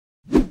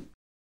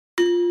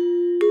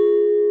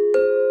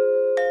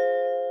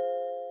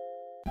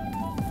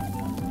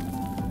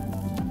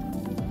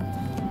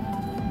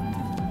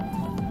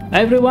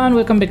Hi everyone,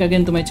 welcome back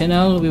again to my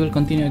channel. We will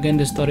continue again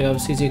the story of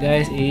CJ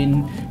guys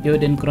in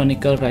Eiyuden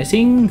Chronicle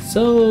Rising.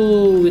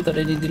 So without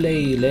any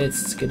delay,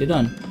 let's get it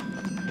on.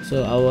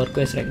 So our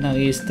quest right now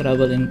is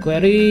travel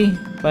inquiry.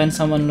 Find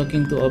someone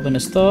looking to open a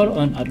store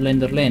on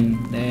Outlander Lane.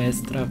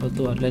 Let's travel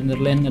to Outlander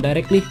Lane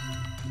directly.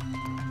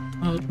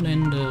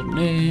 Outlander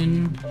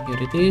Lane,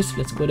 here it is.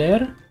 Let's go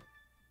there.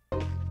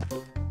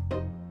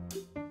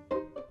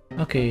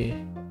 Okay,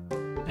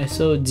 I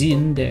saw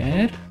Jean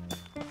there.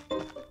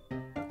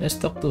 Let's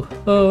talk to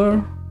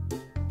her.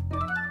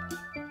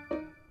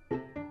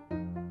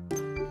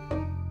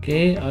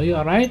 Okay, are you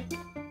alright?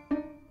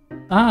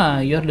 Ah,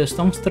 you're the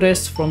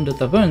songstress from the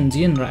tavern,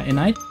 Jean, right?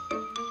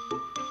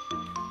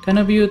 Kind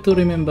of you to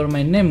remember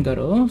my name,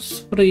 Garo.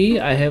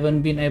 Sorry, I haven't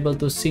been able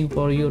to sing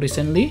for you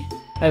recently.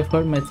 I've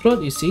hurt my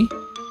throat, you see.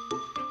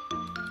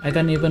 I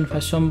can't even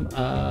fathom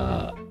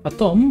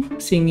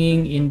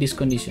singing in this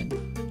condition.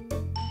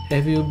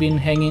 Have you been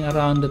hanging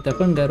around the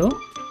tavern, Garo?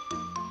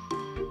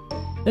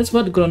 That's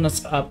what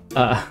grown-ups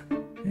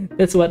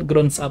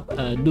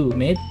do,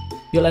 mate.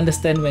 You'll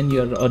understand when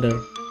you're older.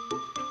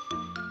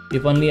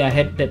 If only I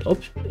had that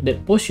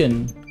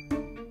potion.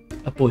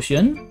 A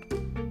potion?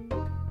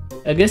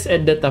 I guess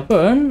at the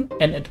tavern,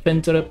 an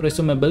adventurer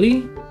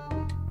presumably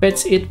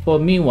fetched it for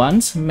me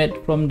once, made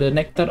from the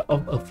nectar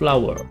of a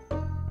flower.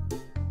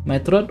 My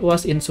throat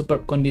was in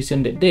superb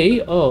condition that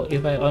day. Oh,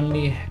 if I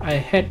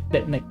had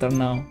that nectar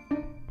now.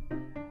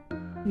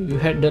 You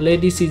heard the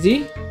lady,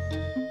 CG?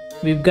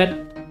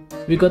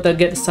 We gotta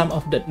get some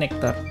of that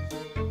nectar.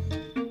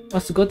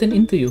 What's gotten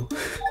into you?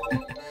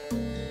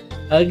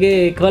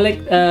 Okay,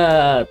 collect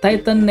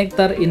Titan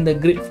nectar in the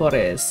Great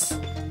Forest.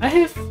 I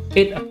have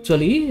 8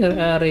 actually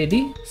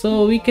ready,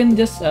 so we can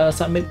just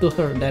submit to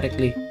her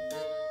directly.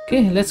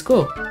 Okay, let's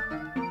go.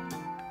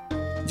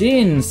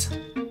 Jeans,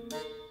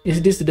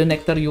 is this the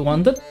nectar you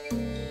wanted?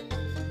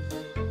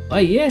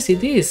 Oh yes,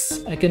 it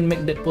is. I can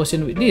make that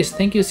potion with this.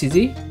 Thank you,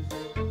 CZ.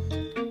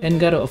 And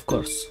Garo, of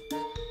course.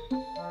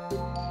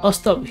 Oh,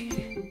 stop.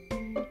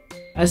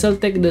 I shall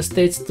take the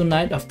stage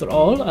tonight after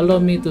all. Allow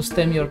me to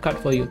stamp your card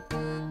for you.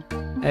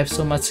 I have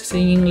so much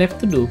singing left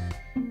to do.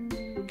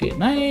 Okay,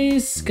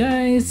 nice,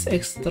 guys.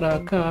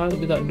 Extra card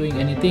without doing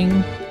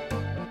anything.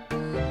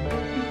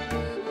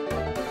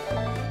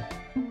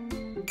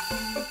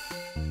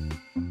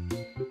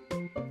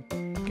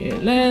 Okay,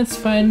 let's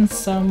find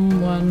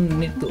someone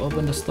need to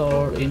open the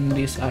store in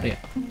this area.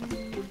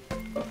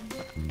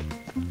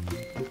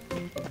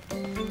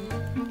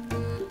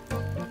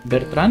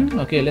 Bertrand,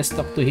 okay, let's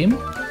talk to him.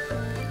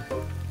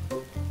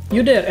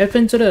 You there,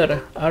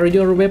 adventurer. Are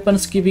your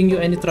weapons giving you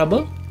any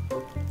trouble?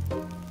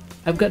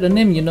 I've got a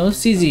name, you know,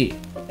 CZ.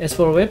 As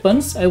for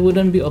weapons, I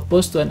wouldn't be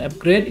opposed to an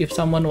upgrade if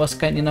someone was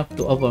kind enough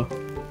to offer.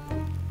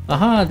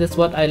 Aha, that's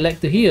what I like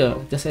to hear.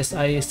 Just as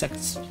I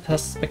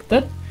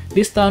suspected,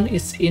 this town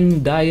is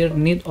in dire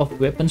need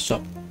of weapon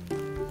shop.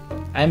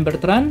 I'm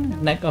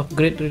Bertrand, knight of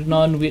great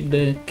renown with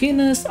the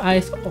keenest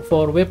eyes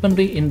for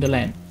weaponry in the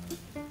land.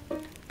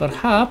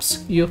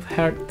 Perhaps you've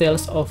heard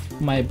tales of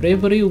my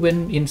bravery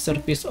when in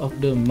service of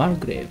the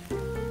Margrave.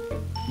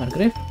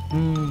 Margrave?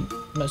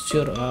 Not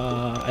sure.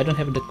 I don't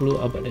have the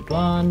clue about that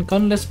one.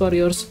 Countless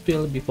warriors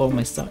fell before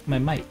my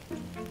might.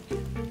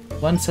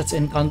 One such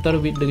encounter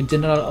with the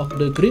general of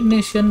the great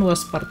nation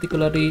was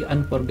particularly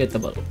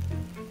unforgettable.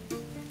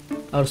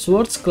 Our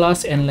swords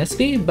clashed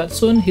endlessly, but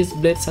soon his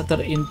blade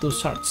shattered into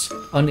shards.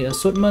 Only a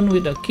swordsman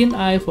with a keen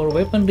eye for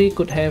weaponry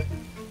could have.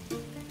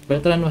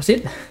 Bertrand, was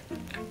it?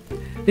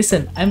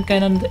 Listen, I'm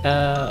kind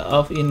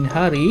of in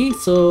hurry,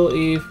 so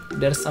if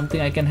there's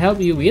something I can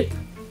help you with...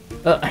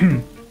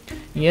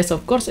 Yes,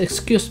 of course,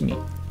 excuse me.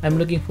 I'm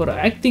looking for an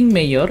acting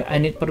mayor. I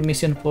need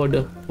permission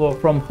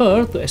from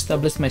her to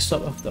establish my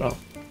shop after all.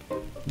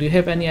 Do you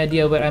have any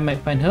idea where I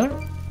might find her?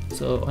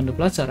 So, on the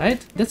plaza,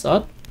 right? That's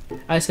odd.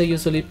 Eyes are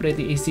usually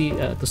pretty easy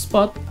to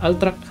spot. I'll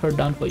track her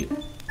down for you.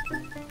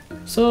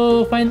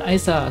 So, find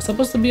Isa.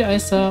 Supposed to be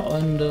Isa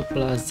on the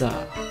plaza.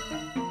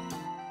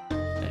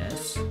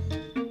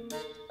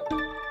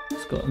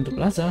 Go on the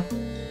plaza.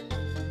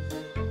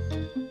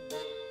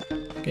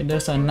 Okay,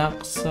 there's a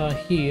Naxa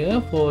here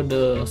for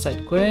the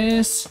side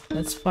quest.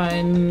 Let's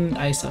find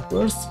Isa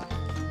first.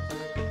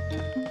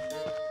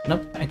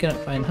 Nope, I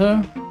cannot find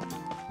her.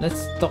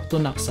 Let's talk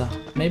to Naxa.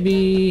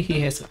 Maybe he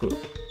has a clue.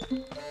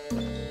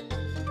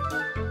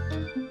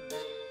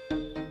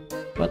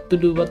 What to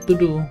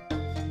do?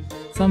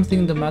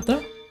 Something the matter?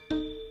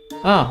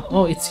 Ah,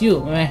 oh, it's you.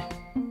 Meh.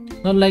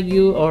 Not like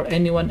you or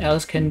anyone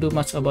else can do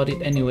much about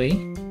it anyway.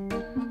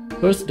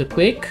 First the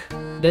quake,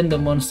 then the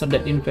monster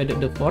that invaded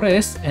the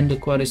forest, and the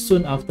quarry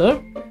soon after.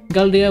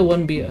 Galdea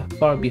won't be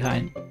far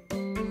behind.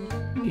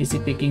 Easy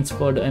pickings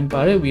for the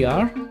Empire we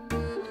are.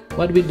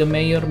 What with the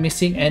mayor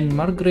missing and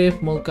Margrave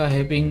Mulka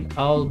having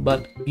all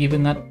but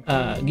given up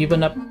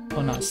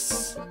on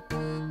us.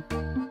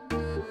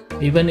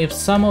 Even if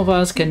some of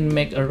us can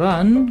make a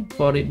run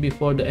for it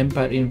before the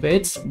Empire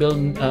invades, we'll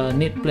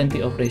need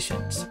plenty of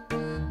rations.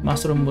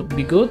 Mushroom would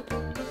be good.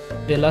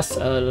 They last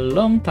a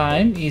long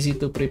time, easy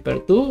to prepare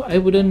too. I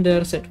wouldn't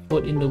dare set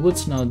foot in the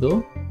woods now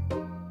though.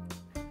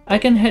 I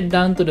can head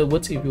down to the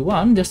woods if you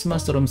want, just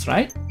mushrooms,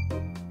 right?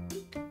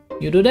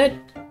 You do that?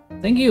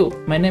 Thank you.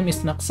 My name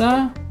is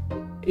Naksa.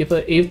 If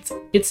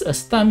it's a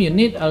stamp you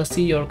need, I'll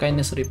see your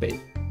kindness repaid.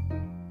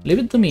 Leave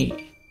it to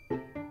me.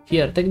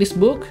 Here, take this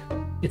book.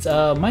 It's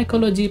a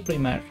mycology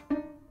primer.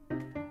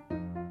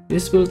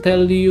 This will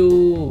tell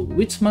you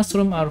which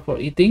mushrooms are for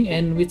eating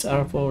and which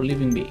are for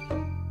living bee.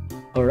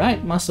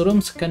 Alright,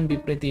 mushrooms can be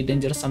pretty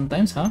dangerous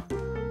sometimes, huh?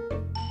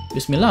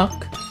 Wish me luck.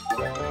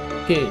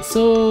 Okay,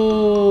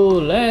 so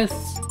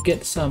let's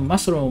get some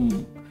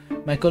mushroom.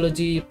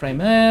 Mycology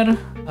primer,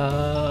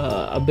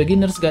 a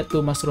beginner's guide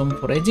to mushroom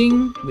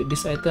foraging. With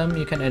this item,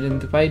 you can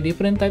identify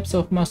different types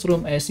of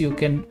mushroom as you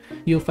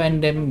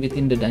find them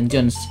within the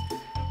dungeons.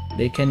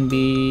 They can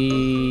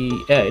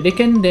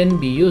then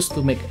be used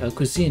to make a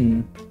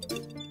cuisine.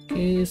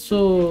 Okay,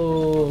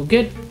 so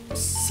get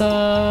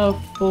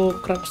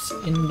Saphocraps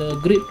in the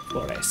Great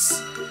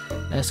Forest.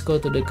 Let's go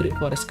to the Great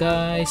Forest,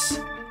 guys.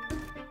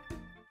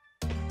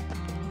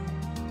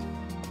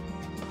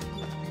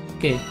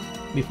 Okay,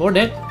 before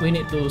that, we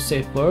need to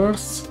save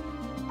first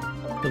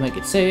to make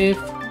it safe.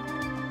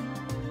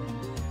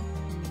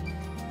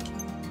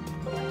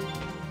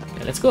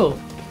 Okay, let's go.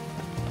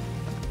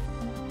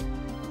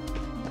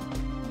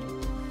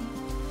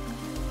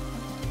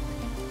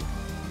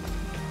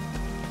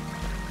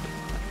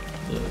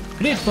 The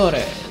Great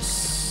Forest.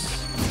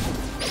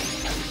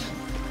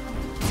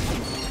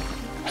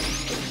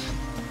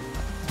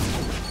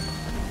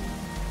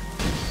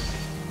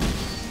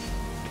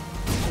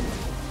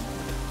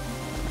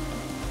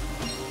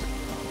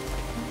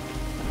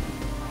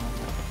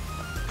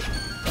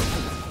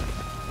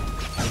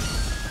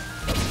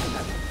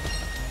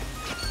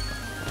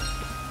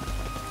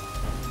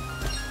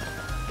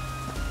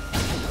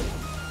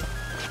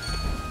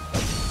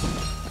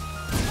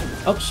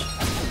 Oops.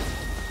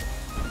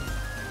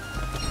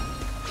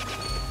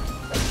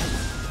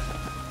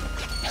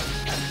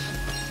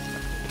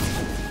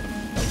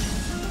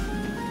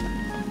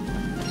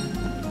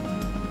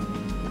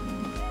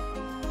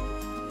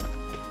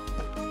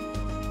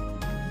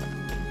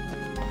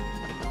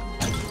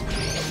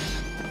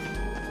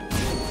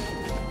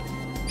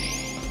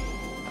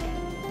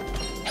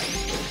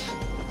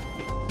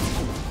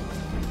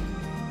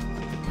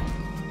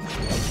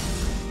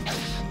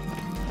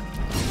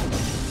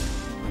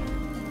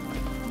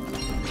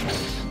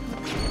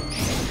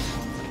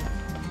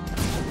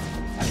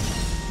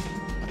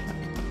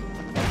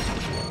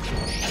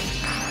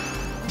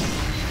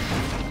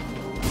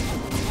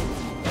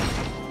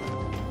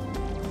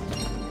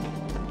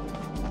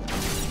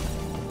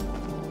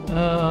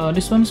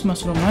 This one's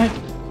mushroom, right?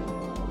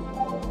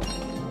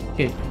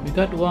 Okay, we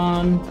got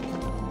one,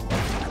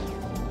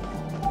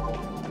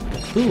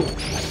 two.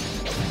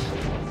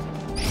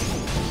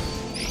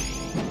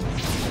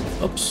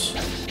 Oops.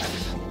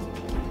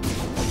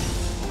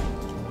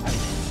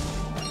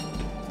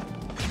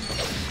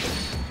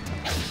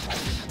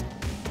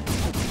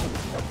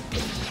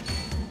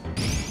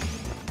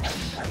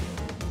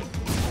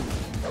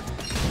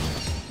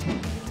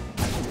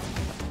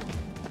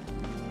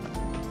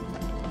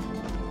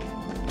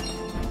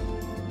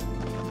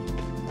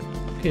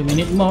 Okay, we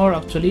need more.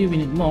 Actually, we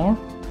need more.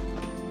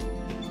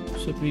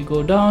 Should we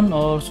go down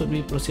or should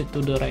we proceed to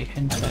the right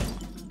hand side?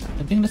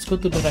 I think let's go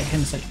to the right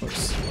hand side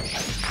first.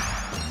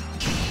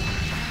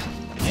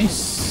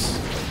 Nice.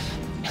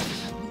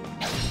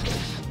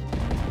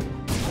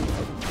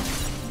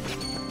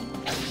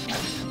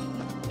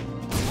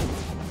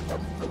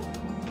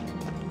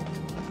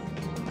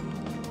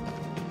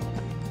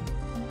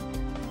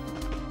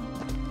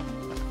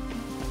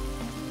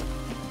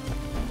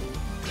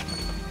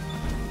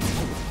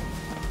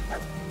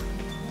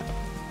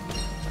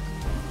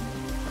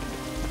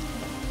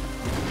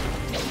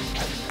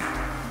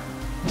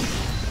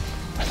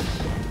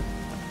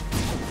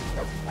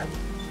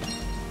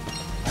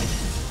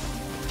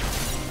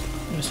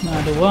 There's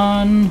another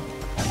one.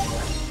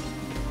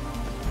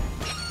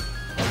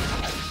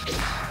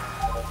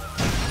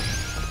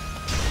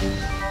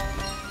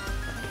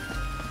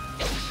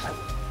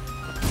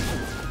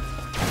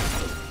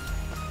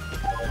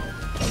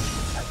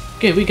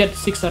 Okay, we got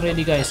 6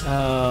 already, guys.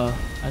 I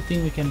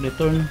think we can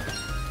return.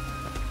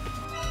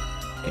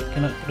 Okay,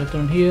 cannot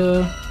return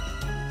here.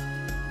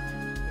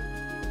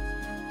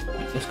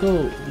 Let's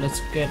go.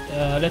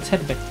 Let's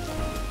head back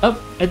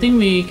up. I think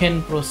we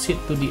can proceed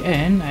to the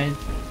end.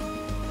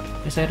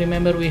 As I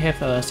remember, we have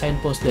a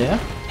signpost there.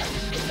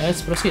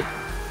 Let's proceed.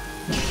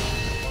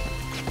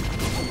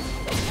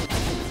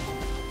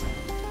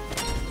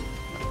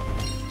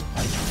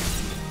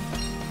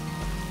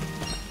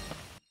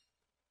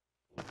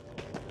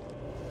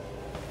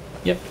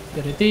 Yep,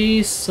 there it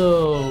is.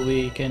 So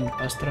we can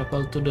fast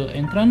travel to the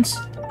entrance.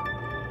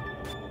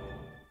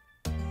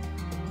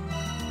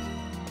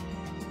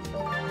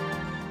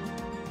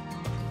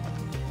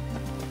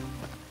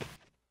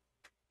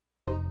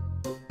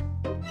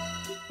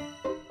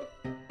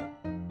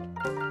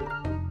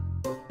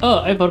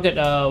 Oh, I forget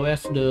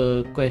where's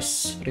the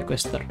quest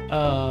requester.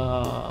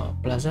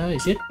 Plaza,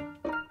 is it?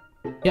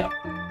 Yeah.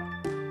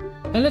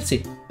 Let's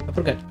see. I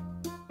forgot.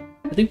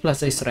 I think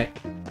Plaza is right.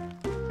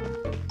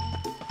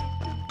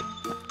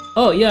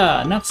 Oh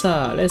yeah,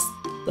 Naxa. Let's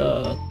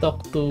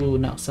talk to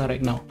Naxa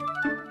right now.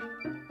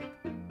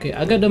 Okay,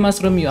 I got the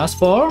mushroom you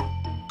asked for.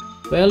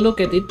 Well,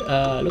 look at it.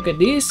 Look at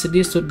this.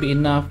 This should be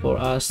enough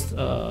for us.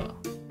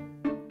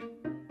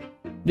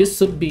 This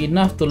should be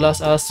enough to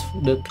last us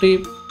the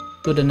trip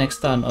to the next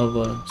town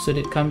over. Should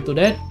it come to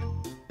that,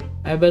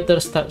 I better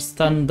start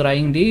stun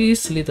drying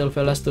these little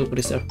fellas to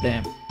preserve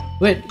them.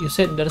 Wait, you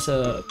said there's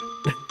a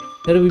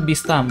there will be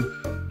stamp.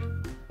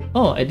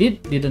 Oh, I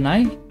did, didn't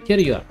I? Here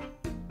you are.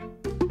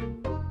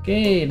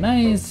 Okay,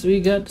 nice. We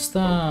got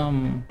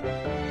stamp.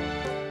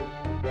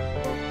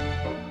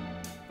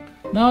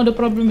 Now the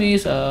problem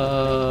is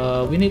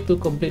we need to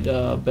complete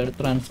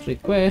Bertrand's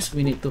request.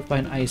 We need to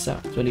find Isa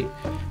actually.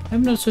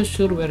 I'm not so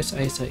sure where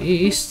Isa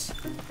is.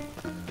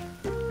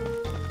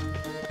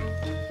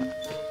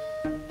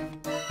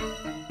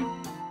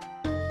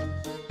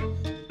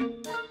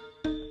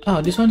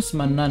 Oh, this one's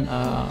Manan.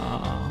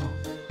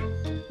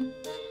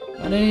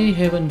 But I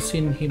haven't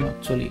seen him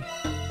actually.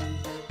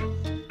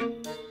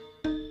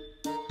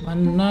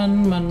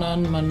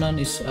 Manan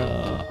is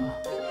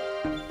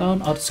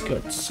town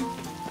outskirts.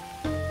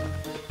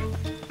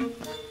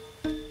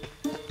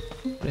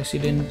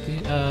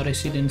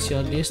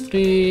 Residential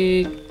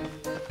district.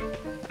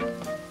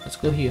 Let's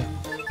go here.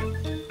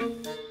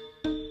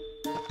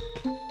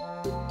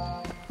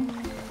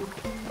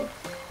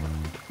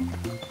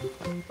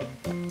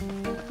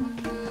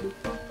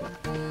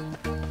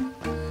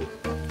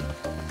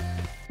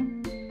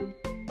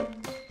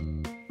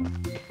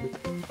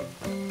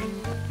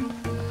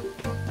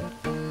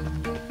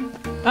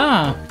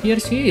 Ah, here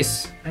she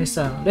is.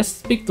 Isa, let's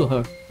speak to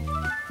her.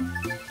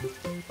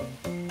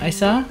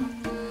 Isa?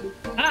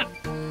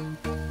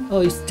 Oh,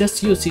 it's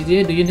just you,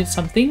 CJ. Do you need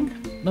something?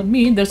 Not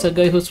me. There's a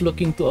guy who's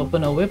looking to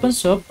open a weapon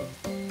shop.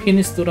 He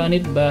needs to run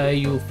it by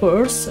you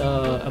first.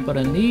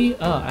 Apparently,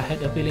 I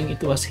had a feeling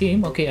it was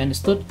him. Okay,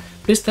 understood.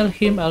 Please tell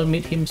him I'll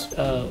meet him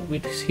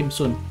with him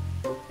soon.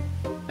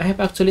 I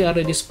have actually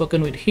already spoken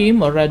with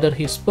him, or rather,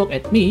 he spoke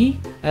at me.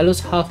 I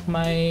lost half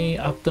my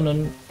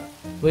afternoon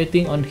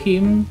waiting on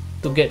him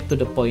to get to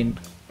the point.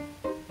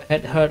 I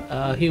had heard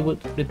he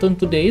would return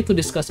today to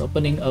discuss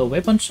opening a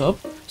weapon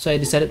shop, so I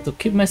decided to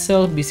keep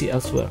myself busy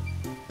elsewhere.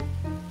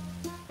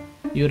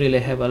 You really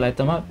have a light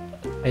up,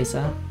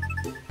 Isa.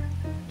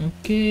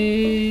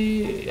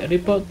 Okay,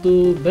 report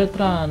to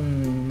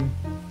Bertrand.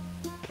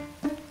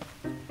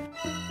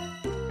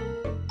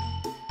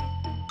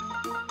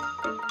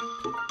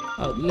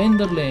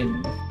 Outlander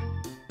Lane.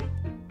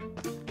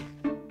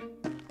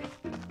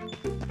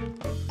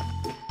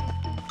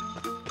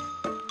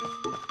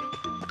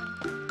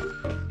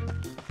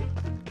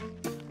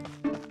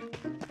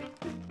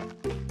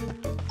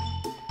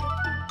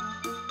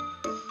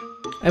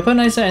 I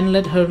found Isa and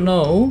let her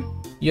know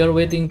you're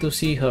waiting to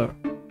see her.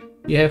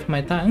 You have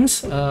my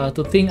thanks.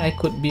 To think I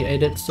could be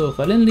aided so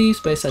valiantly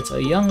by such a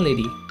young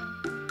lady.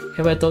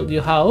 Have I told you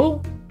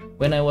how?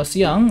 When I was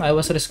young, I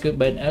was rescued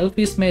by an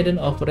elfish maiden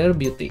of rare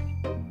beauty.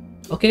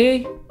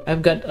 Okay,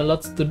 I've got a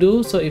lot to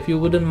do, so if you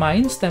wouldn't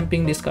mind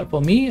stamping this card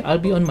for me, I'll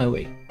be on my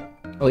way.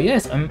 Oh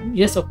yes,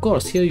 yes of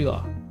course, here you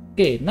are.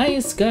 Okay,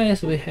 nice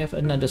guys, we have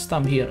another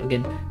stamp here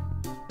again.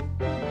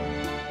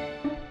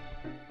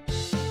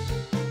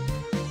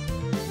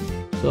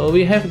 So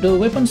we have the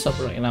weapon shop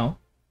right now.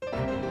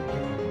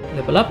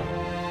 Level up.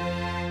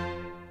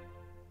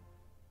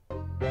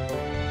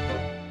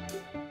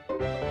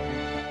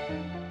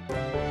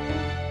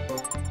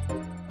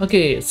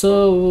 Okay,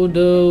 so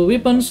the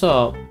weapon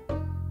shop.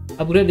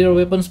 Upgrade your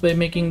weapons by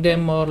making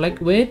them more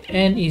lightweight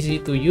and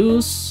easier to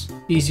use,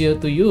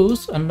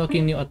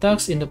 unlocking new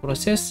attacks in the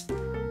process.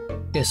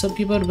 Okay,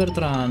 shopkeeper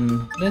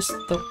Bertrand. Let's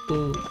talk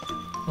to...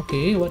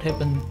 Okay, what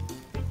happened?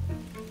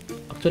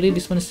 Actually,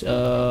 this one is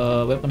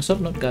weapon shop,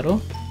 not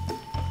Garo.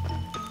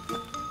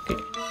 Okay.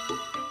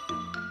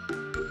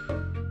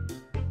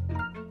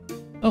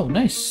 Oh,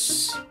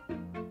 nice.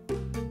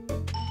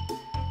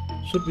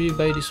 Should we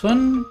buy this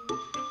one?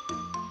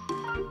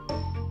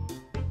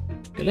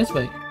 Okay, let's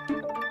buy.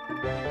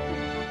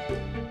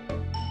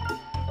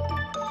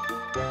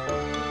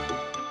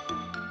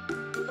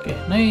 Okay,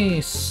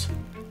 nice.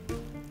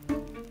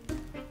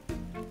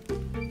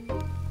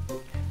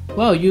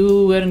 Wow,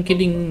 you weren't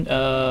kidding.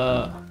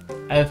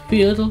 I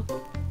feel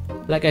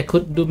like I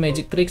could do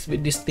magic tricks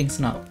with these things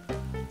now.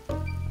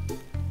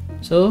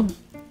 So,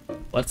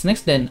 what's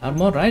next then?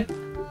 Armor, right?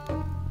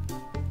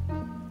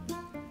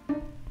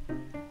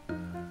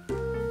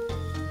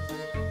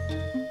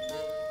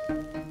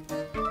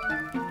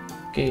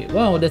 Okay,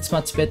 wow, that's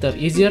much better.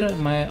 Easier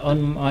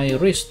on my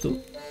wrist too.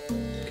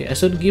 Okay, I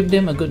should give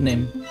them a good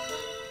name.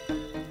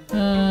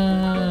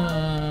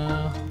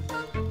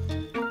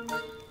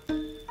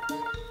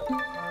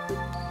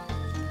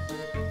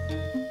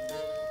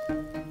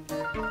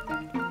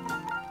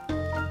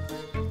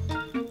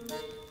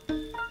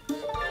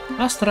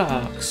 Astra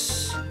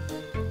Axe.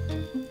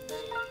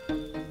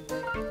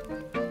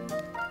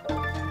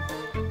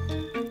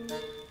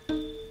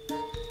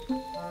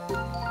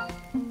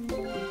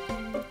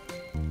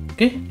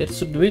 Okay, that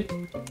should do it.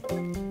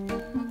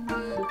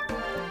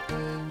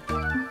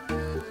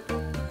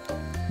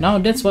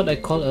 Now that's what I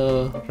call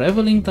a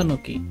reveling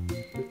tanuki.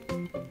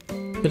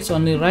 Feels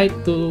only right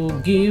to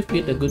give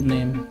it a good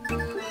name.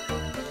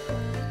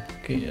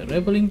 Okay,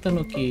 reveling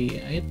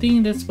tanuki. I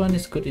think that one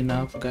is good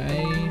enough,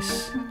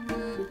 guys.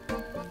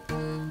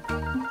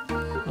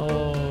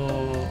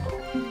 Oh,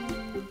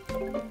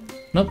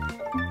 nope,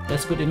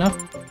 that's good enough.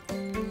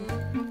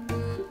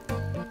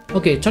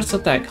 Okay, charge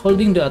attack.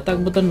 Holding the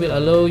attack button will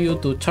allow you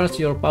to charge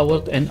your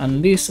power and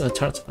unleash a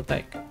charge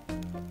attack.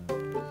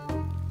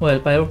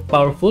 While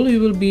powerful, you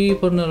will be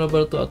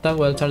vulnerable to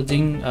attack while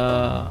charging.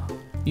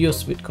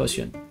 Use with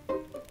caution.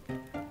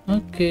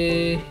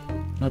 Okay,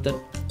 noted.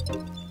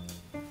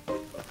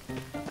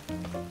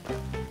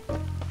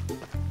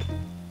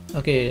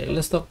 Okay,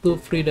 let's talk to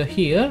Frida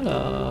here.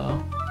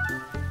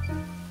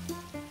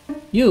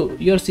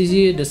 You're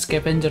CZ the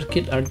scavenger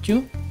kid, aren't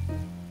you?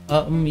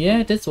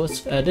 Yeah,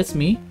 that's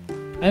me.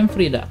 I'm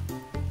Frida,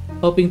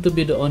 hoping to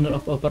be the owner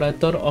of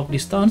operator of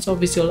this town's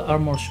official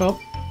armor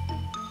shop.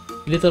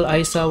 Little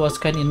Aisa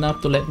was kind enough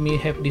to let me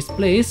have this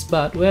place,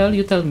 but well,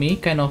 you tell me,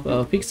 kind of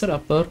a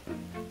fixer-upper,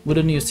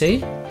 wouldn't you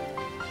say?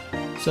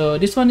 So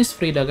this one is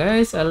Frida,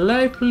 guys, a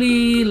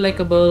lively,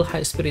 likable,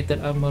 high-spirited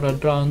armorer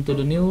drawn to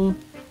the new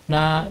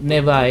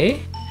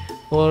Nevae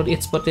for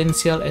its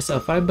potential as a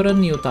vibrant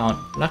new town.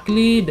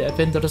 Luckily, the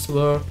adventurers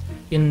were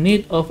in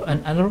need of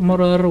an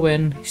armorer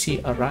when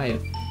she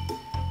arrived.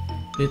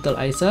 Little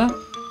Aisa?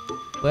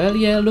 Well,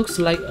 yeah, looks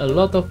like a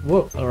lot of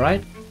work,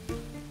 alright?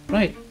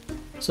 Right.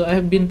 So I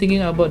have been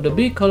thinking about the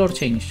big color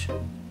change.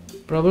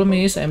 Problem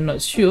is, I'm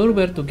not sure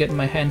where to get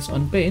my hands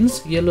on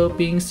paints, yellow,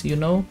 pinks, you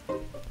know,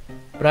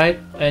 bright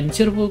and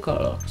cheerful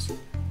colors.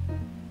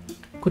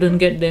 Couldn't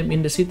get them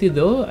in the city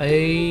though.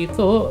 I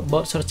thought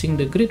about searching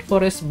the Great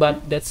Forest,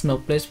 but that's no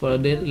place for a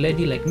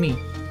lady like me.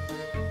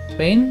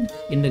 Paint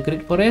in the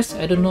Great Forest?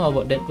 I don't know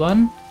about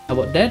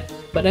that,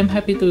 but I'm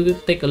happy to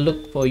take a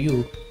look for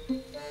you.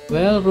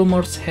 Well,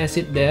 rumors has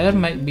it there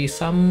might be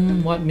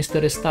somewhat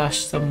mysterious stash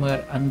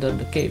somewhere under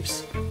the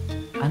caves.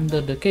 Under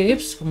the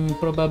caves?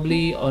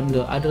 Probably on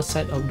the other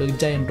side of the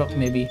giant rock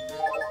maybe.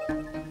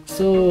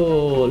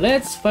 So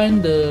let's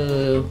find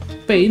the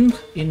paint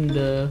in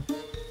the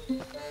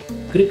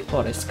Great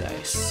Forest,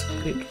 guys.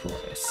 Great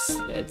Forest.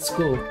 Let's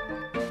go.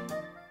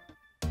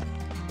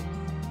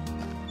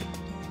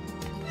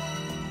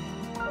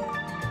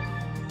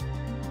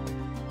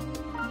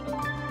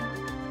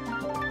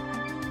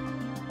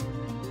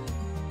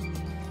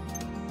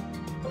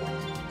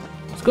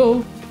 Let's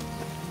go.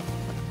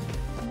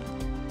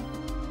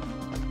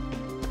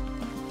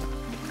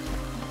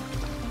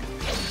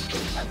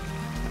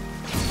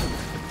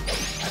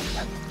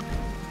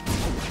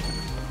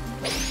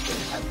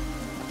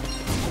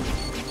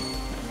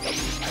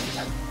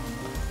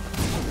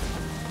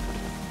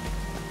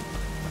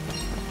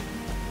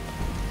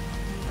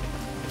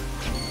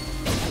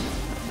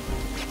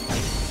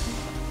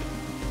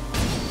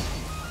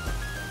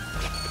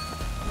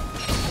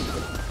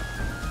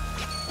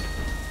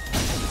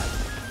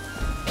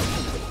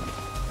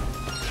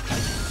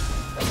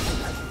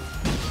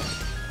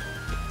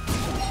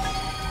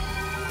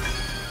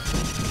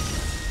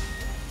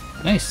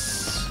 Nice.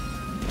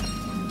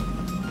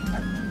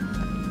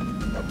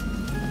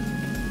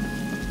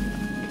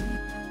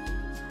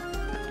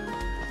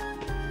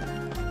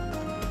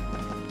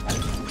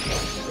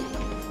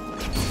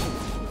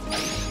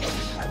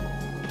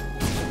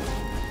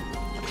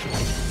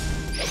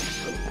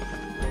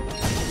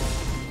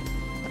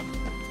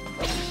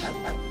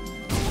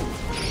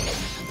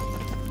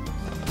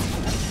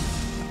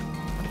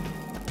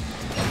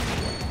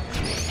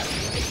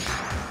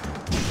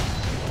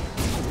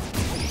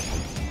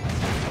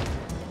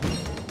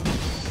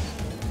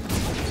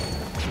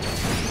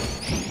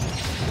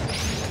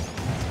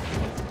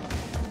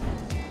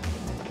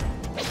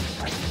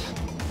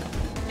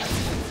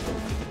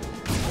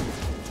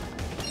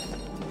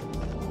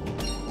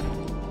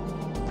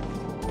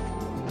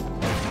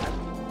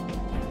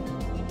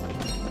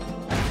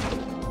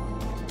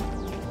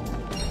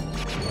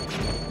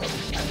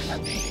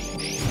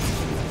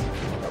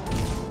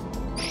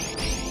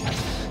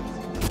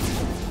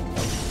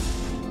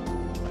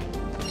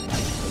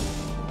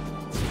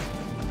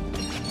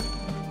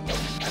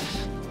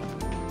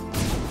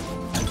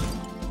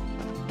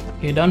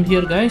 Okay, down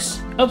here, guys.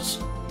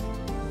 Oops.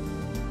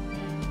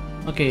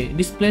 Okay,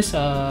 this place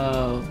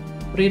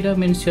Frida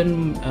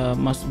mentioned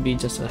must be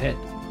just ahead.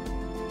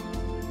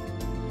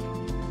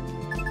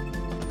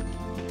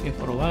 Okay,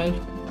 for a while.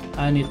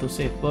 I need to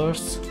save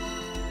first.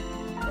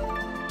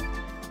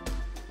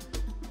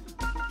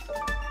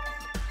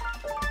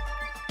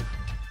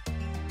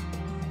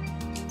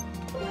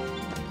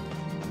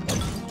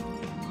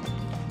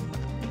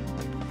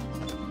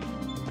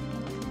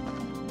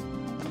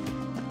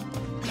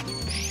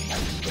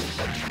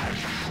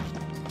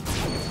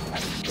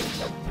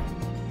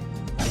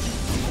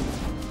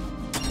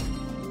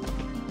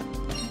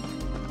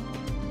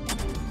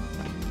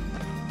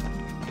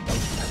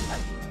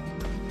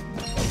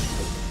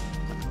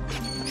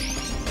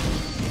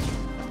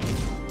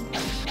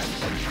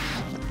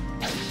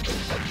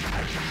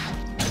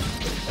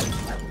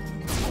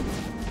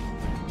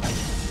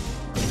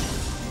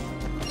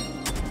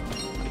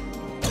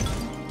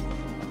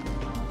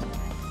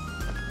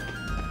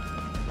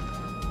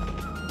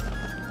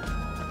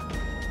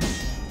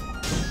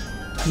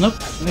 Nope,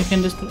 we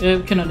can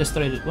destroy. We cannot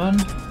destroy that one.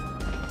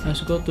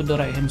 Let's go to the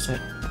right hand side.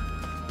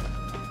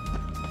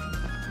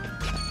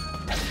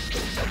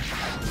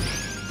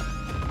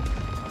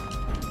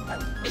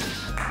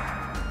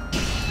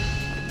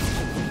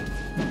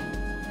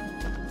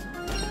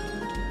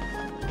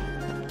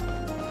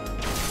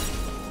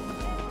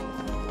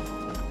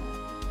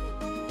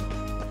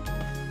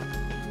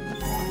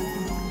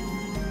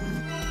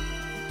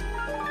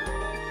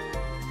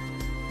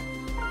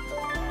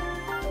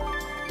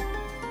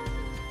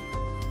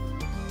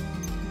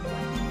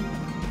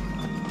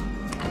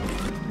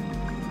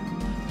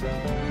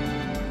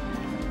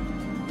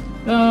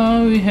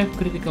 We have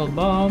critical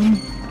bomb.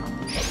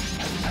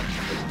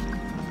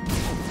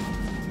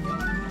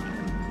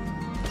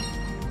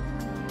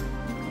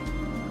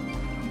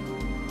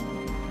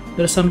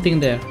 There's something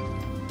there.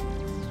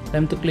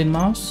 Time to clean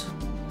mouse.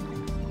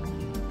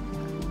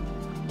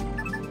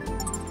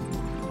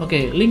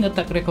 Okay, link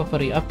attack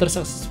recovery. After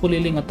successfully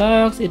link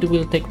attacks, it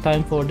will take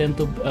time for them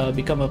to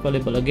become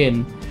available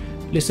again.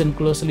 Listen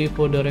closely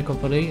for the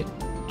recovery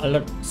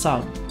alert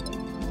sound.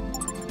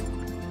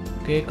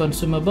 Okay,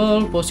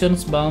 consumable,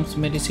 potions, bombs,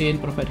 medicine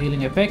provide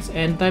healing effects,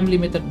 and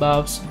time-limited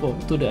buffs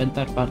to the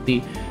entire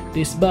party.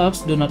 These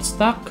buffs do not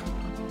stack,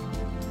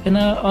 and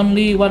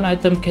only one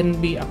item can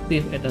be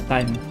active at a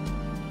time.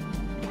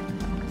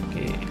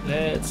 Okay,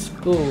 let's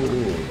go.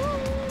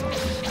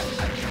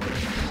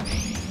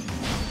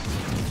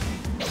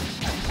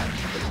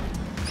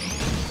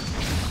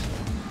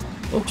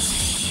 Oops.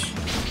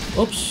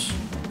 Oops.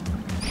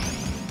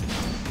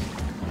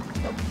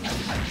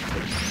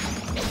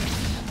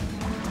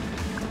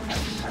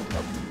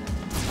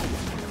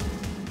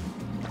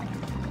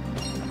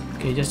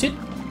 Okay, just it.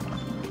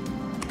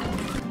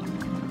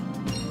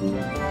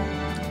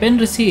 Pen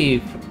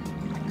receive.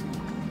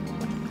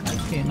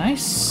 Okay,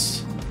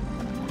 nice.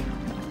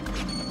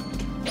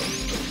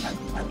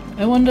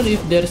 I wonder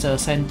if there's a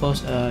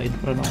signpost in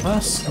front of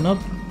us. Nope.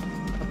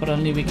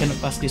 Apparently we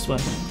cannot pass this one.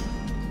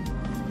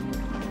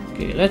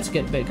 Okay, let's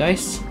get back,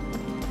 guys.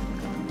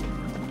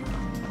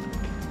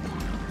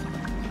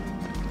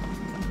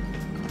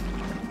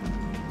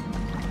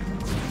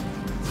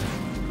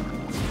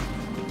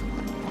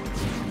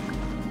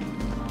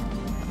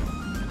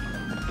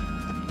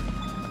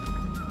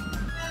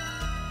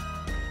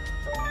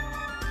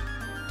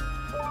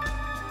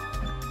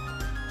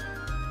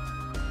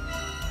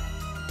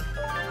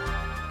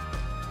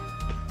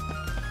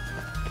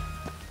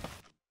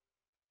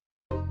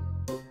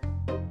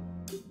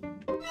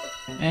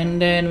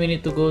 And then we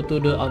need to go to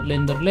the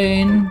Outlander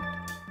lane.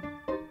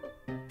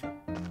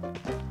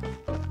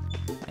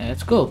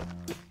 Let's go.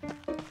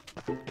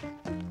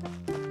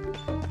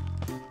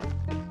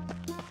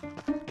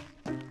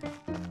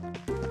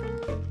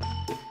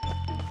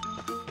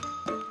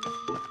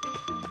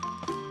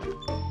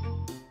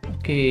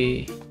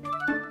 Okay.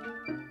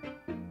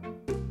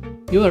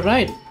 You are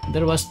right.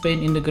 There was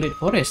pain in the Great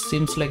Forest.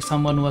 Seems like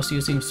someone was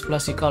using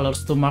splashy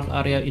colors to mark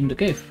area in the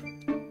cave.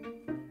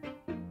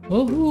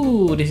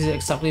 Oh, this is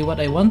exactly what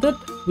I wanted.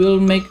 We'll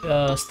make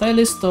a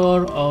stylish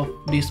store of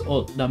this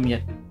old dumb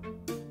yet.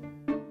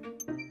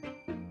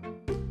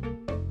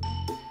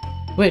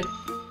 Wait,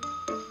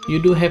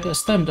 you do have a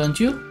stamp, don't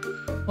you?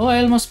 Oh,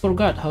 I almost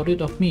forgot. How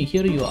rude of me.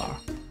 Here you are.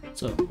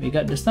 So, we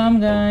got the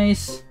stamp,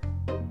 guys.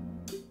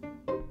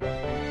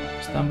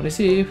 Stamp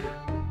receive.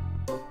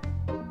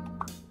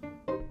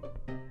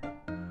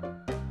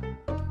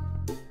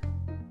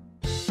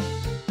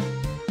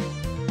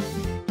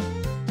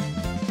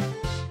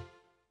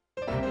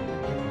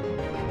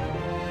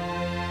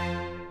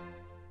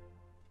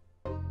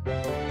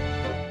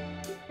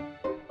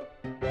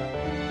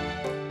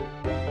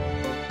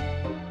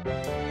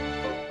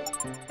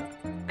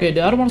 Okay,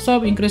 the armor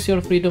shop increase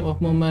your freedom of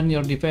movement,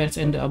 your defense,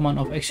 and the amount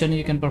of action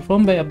you can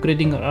perform by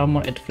upgrading your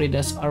armor at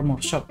Frida's armor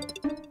shop.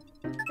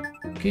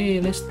 Okay,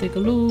 let's take a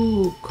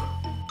look.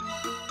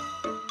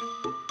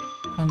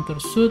 Hunter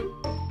suit.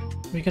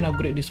 We can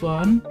upgrade this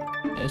one.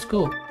 Let's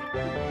go.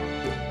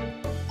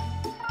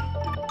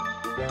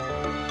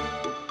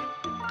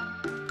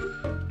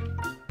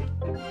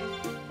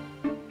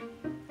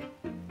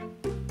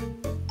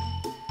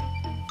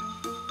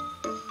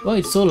 Oh,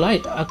 it's so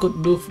light. I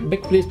could do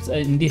backflips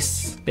in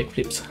this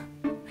backflips.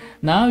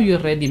 Now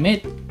you're ready,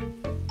 mate.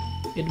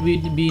 It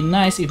would be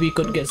nice if we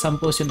could get some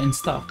potion and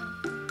stuff.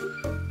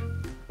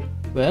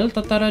 Well,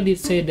 Tatara did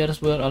say there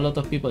were a lot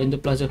of people in the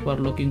plaza who are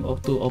looking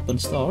to open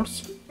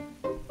stores.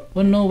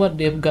 Won't know what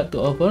they've got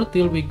to offer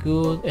till we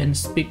go and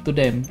speak to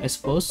them, I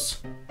suppose.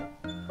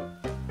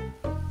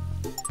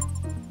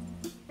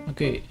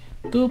 Okay,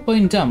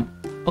 2-point jump.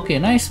 Okay,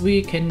 nice.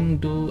 We can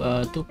do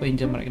a 2-point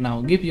jump right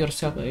now. Give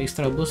yourself an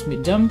extra boost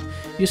mid-jump.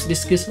 Use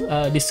this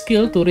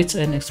skill to reach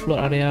and explore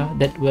area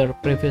that were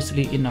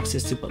previously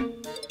inaccessible.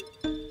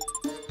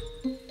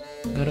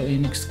 Got a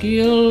unique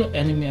skill.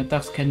 Enemy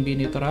attacks can be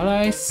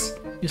neutralized.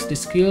 Use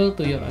this skill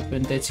to your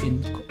advantage in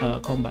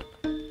combat.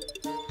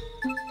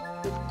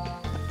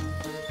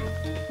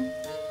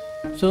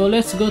 So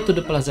let's go to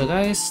the plaza,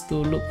 guys, to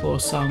look for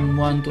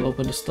someone to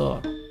open the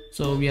store.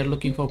 So we are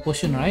looking for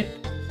potion, right?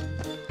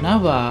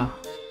 Nava.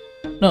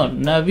 No,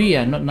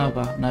 Navia, not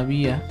Nava.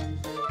 Navia.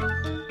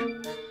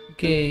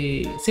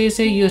 Okay, say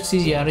you're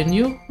CG, aren't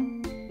you?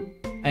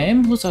 I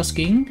am. Who's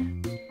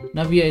asking?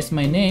 Navia is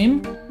my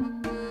name.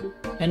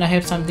 And I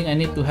have something I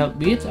need to help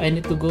with. I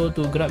need to go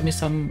to grab me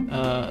some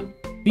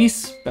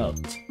peace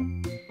belt.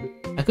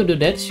 I could do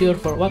that, sure.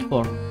 For what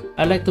for?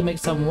 I like to make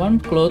some warm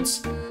clothes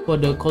for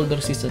the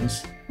colder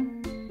seasons.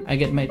 I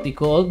get mighty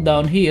cold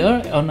down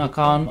here on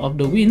account of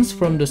the winds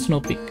from the snow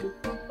peak.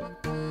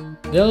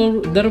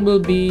 There will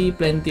be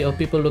plenty of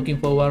people looking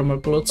for warmer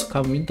clothes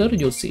come winter,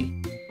 you'll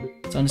see.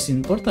 Sounds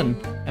important.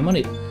 I'm on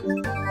it.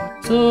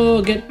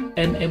 So get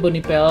an ebony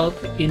pelt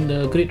in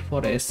the Great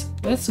Forest.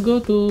 Let's go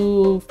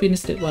to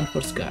finish that one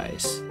first,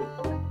 guys.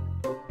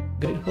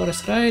 Great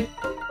Forest, right?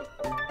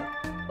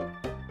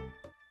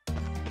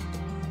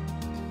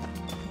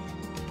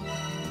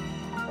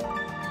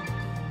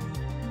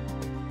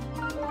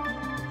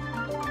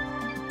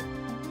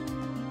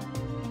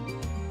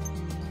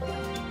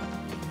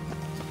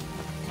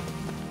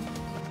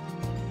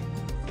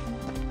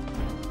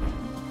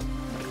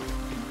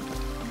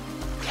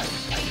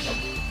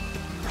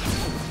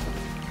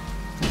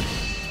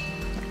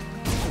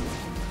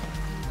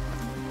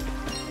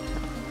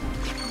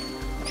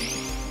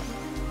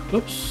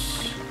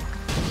 Oops.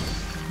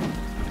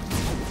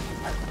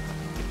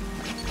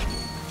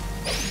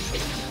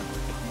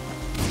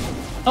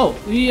 Oh,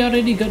 we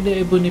already got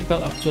the ebony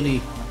pelt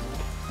actually.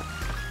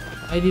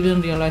 I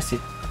didn't realize it.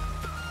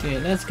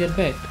 Okay, let's get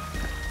back.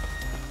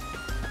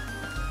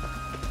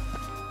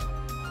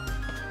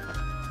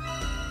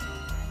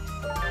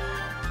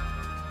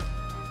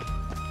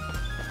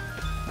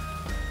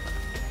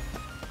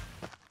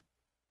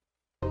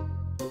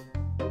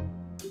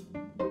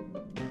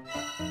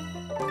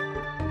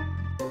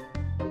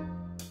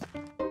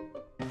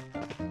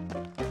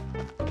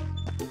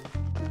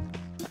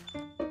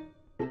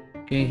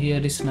 Okay,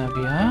 here is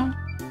Navia.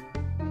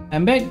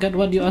 I'm back, got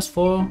what you asked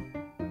for.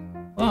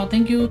 Wow,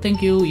 thank you.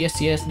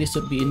 Yes, this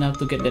should be enough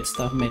to get that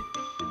stuff made.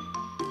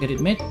 Get it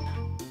made?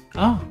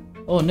 Oh,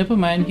 never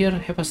mind, here,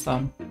 have a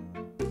stamp.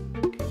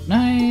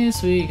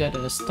 Nice, we got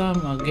a stamp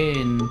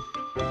again.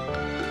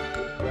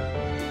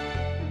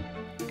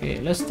 Okay,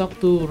 let's talk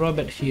to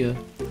Robert here.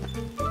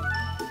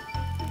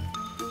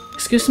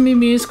 Excuse me,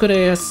 miss, could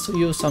I ask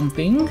you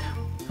something?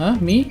 Huh,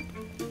 me?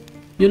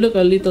 You look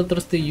a little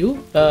thirsty, you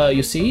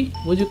see?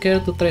 Would you care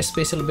to try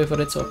special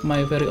beverage of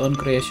my very own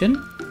creation?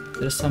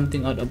 There's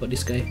something odd about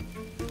this guy.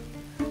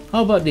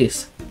 How about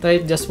this? Try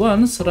it just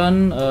once,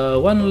 run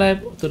one lap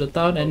to the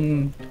town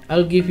and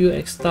I'll give you a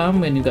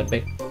stamp when you get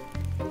back.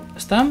 A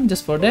stamp?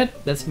 Just for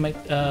that? That's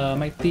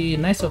mighty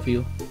nice of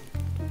you.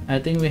 I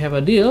think we have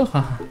a deal.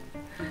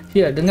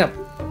 Here, dengar.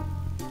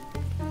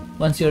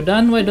 Once you're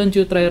done, why don't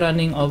you try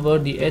running over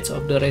the edge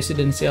of the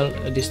residential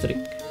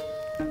district?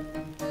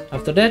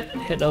 After that,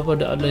 head over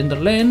the Outlander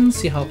Lane,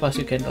 see how fast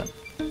you can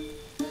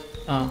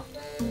run.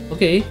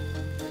 Okay.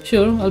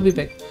 Sure, I'll be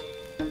back.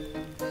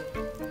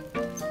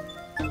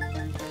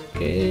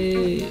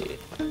 Okay.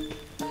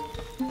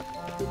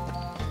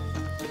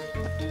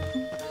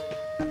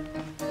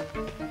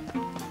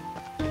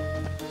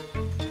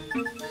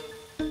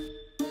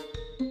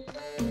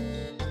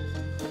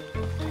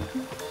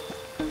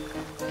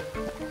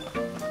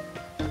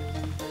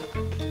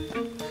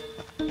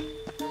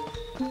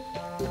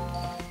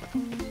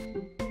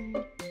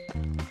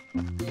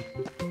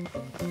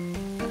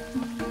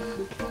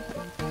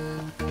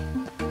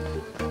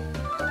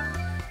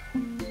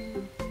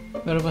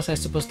 Where was I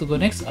supposed to go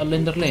next?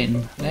 Outlander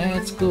Lane.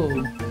 Let's go.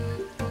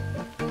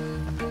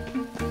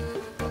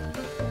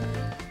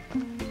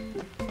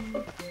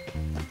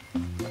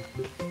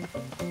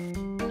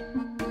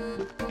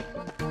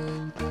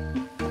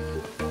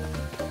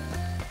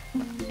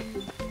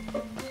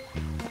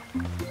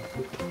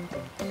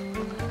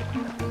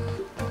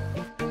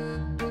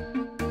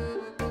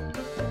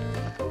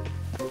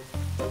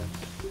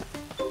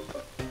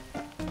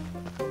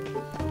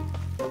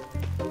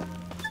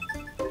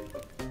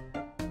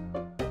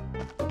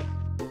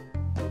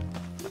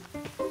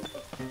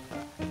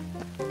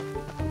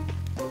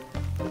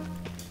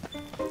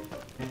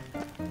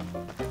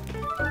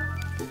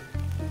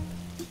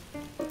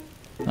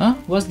 Huh?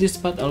 Was this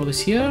spot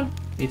always here?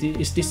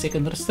 Is this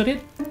second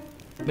street?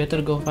 Better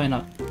go find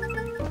out.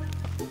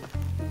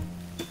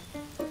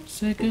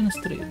 Second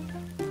Street.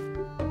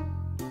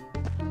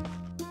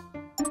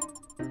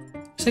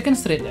 Second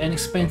Street, an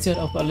expansion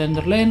of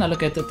Outlander Lane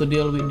allocated to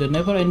deal with the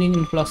never-ending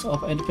influx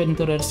of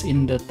adventurers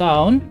into the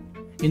town.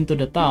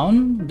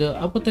 The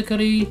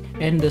apothecary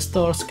and the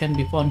stores can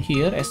be found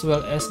here, as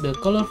well as the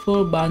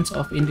colorful bunch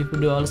of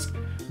individuals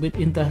with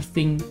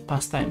interesting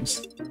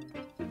pastimes.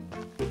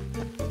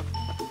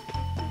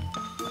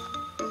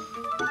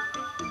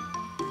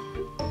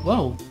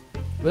 Wow,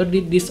 where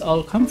did this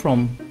all come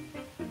from?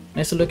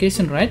 Nice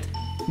location, right?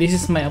 This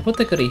is my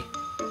apothecary.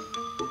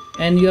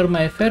 And you're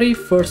my very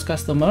first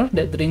customer.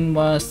 That drink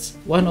was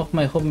one of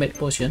my homemade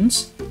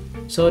potions.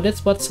 So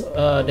that's what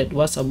that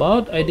was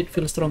about. I did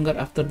feel stronger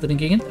after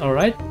drinking it,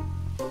 alright?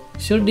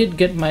 Sure did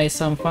get my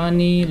some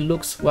funny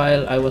looks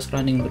while I was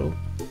running through,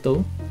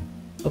 though.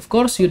 Of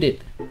course you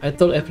did. I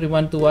told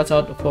everyone to watch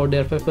out for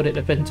their favorite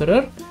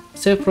adventurer,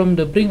 saved from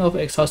the brink of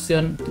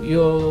exhaustion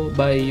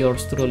by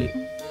yours truly.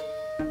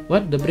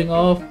 What, the brink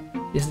of?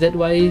 Is that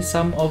why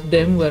some of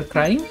them were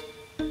crying?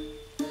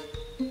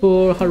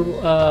 Poor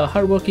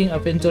hardworking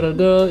adventurer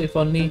girl, if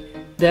only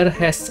there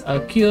has a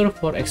cure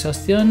for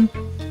exhaustion.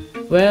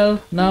 Well,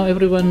 now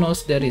everyone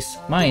knows there is.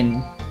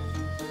 Mine.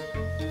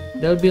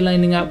 They'll be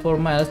lining up for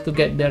miles to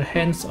get their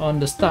hands on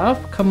the stuff.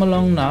 Come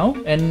along now,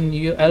 and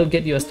I'll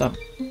get you a stamp.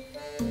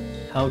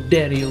 How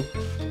dare you?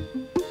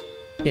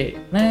 Okay,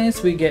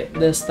 nice. We get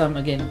the stamp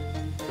again.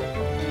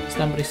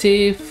 Stamp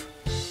receive.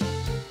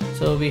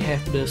 So we have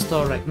the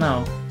store right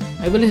now.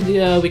 I believe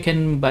we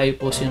can buy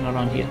potion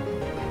around here.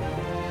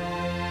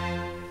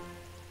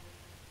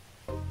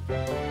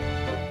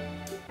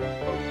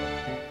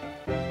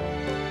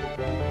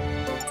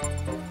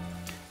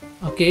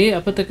 Okay,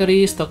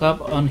 apothecary stock up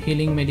on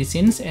healing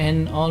medicines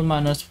and all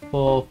manners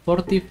for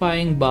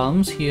fortifying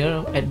balms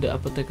here at the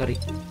apothecary.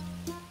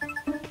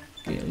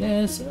 Okay,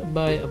 let's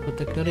buy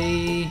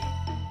apothecary.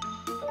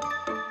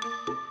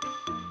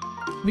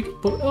 We can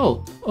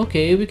oh,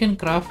 okay, we can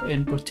craft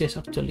and purchase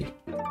actually.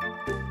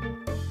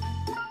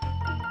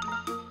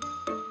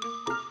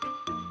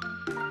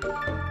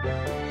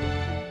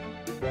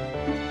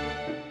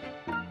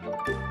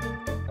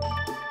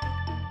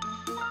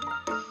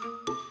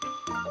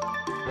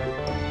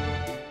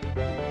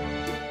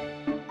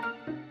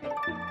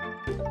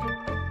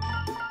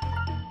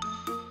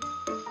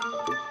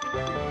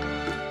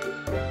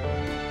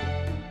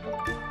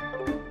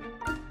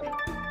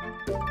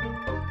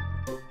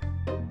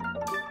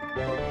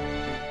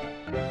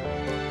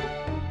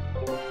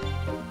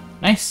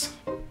 Nice.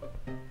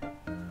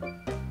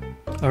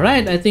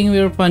 Alright, I think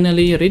we're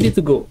finally ready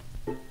to go.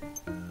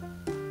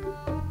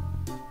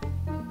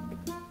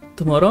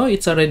 Tomorrow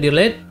it's already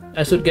late.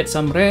 I should get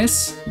some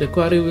rest. The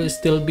quarry will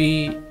still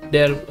be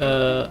there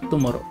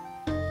tomorrow.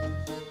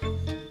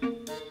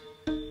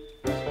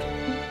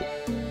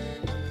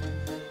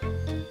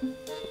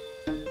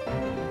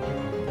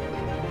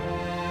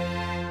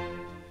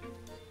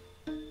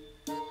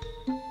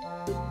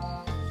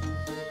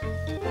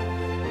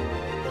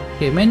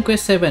 Okay, main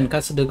quest 7,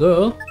 catch the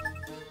girl.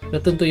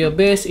 Return to your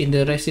base in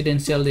the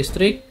residential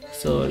district.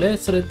 So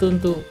let's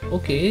return to,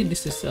 okay,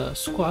 this is a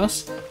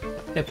squash.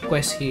 Have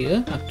quest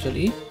here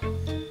actually.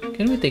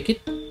 Can we take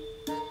it?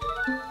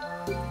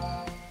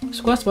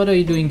 Squash, what are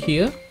you doing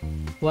here?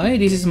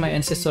 Why, this is my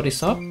ancestry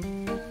shop.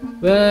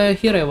 Well,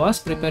 here I was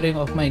preparing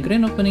of my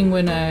grand opening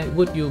when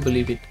would you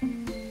believe it?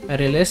 I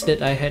realized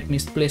that I had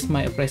misplaced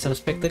my appraisal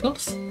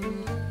spectacles.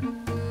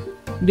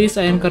 This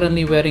I am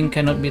currently wearing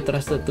cannot be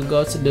trusted to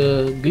gauge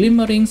the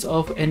glimmerings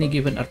of any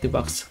given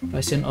artifacts.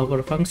 Fashion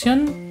over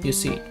function, you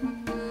see.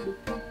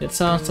 That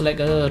sounds like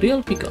a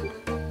real pickle.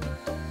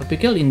 A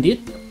pickle indeed.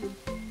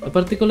 A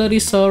particularly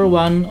sore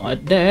one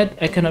at that.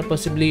 I cannot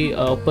possibly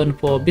open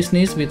for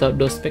business without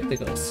those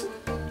spectacles.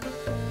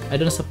 I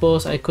don't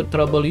suppose I could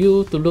trouble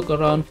you to look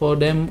around for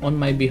them on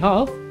my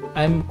behalf.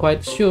 I'm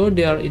quite sure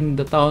they are in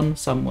the town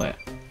somewhere.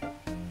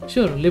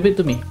 Sure, leave it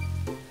to me.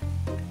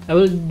 I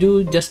will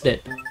do just that.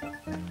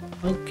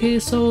 Okay,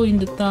 so in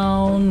the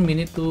town, we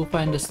need to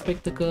find the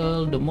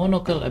spectacle, the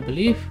monocle, I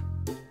believe.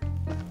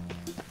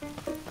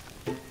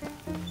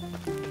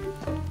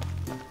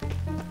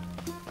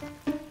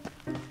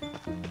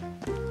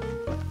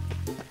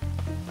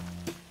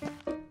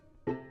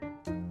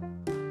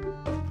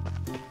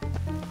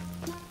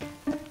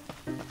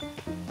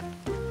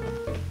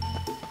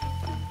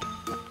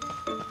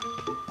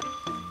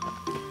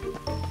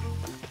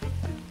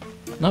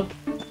 Nope.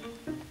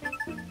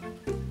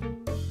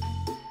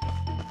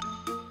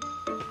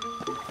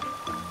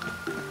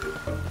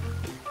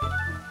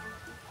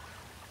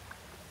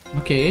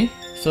 Okay,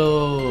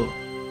 so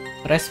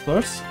rest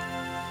first.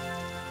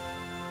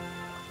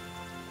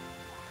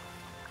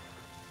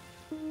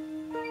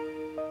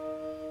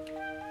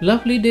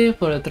 Lovely day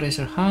for a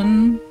treasure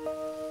hunt.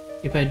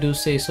 If I do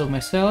say so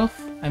myself,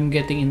 I'm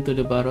getting into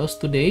the burrows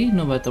today,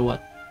 no matter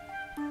what.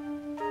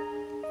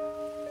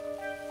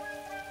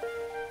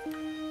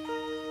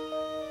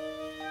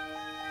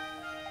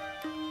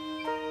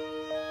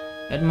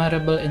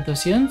 Admirable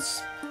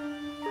enthusiasm,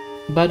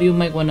 but you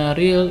might wanna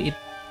reel it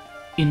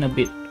in a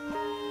bit.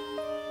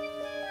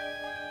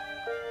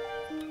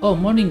 Oh,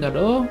 morning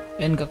Gado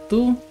and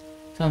Gaktu.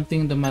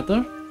 Something the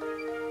matter?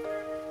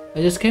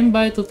 I just came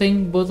by to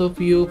thank both of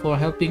you for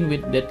helping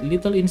with that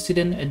little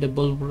incident at the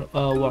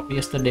bulwark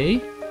yesterday.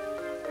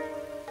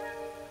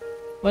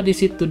 What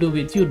is it to do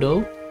with you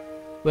though?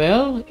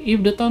 Well,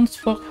 if the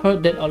townsfolk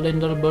heard that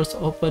Outlander burst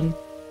open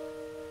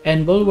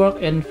and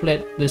bulwark and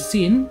fled the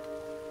scene,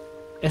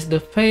 as the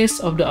face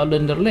of the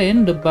Outlander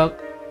land, the bug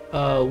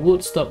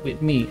would stop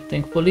with me.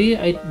 Thankfully,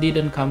 I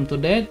didn't come to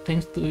that,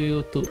 thanks to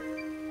you too.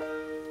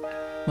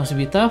 Must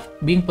be tough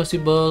being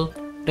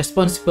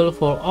responsible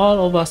for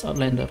all of us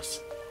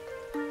Outlanders.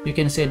 You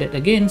can say that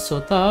again,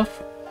 so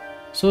tough,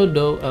 so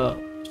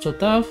though.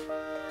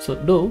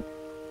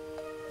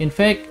 In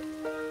fact,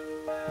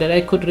 that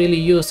I could really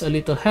use a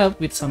little help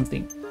with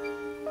something.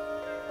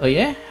 Oh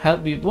yeah?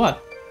 Help with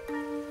what?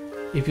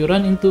 If you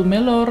run into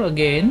Melor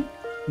again,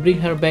 bring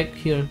her back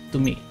here to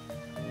me.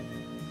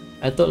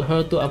 I told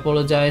her to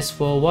apologize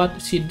for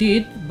what she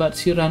did, but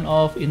she ran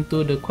off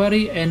into the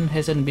quarry and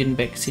hasn't been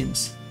back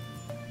since.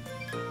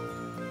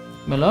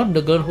 Melor,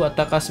 the girl who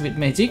attacked us with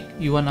magic,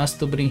 you want us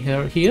to bring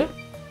her here?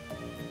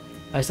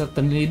 I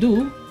certainly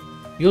do.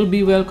 You'll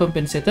be well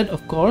compensated,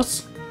 of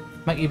course.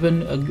 Might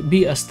even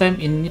be a stamp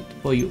in it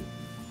for you.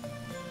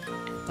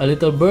 A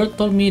little bird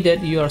told me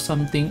that you are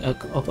something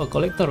of a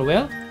collector.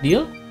 Well,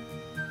 deal?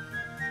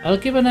 I'll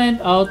keep an eye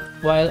out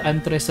while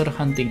I'm treasure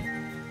hunting.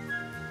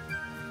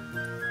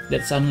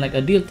 That sounds like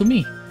a deal to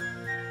me.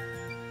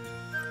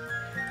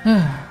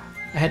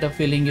 I had a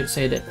feeling you'd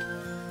say that.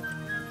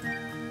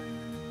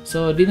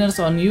 So dinner's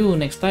on you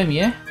next time,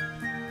 yeah?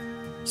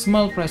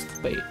 Small price to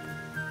pay.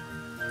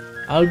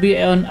 I'll be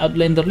on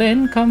Outlander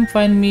Lane. Come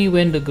find me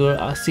when the girl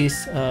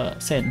sees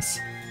sense.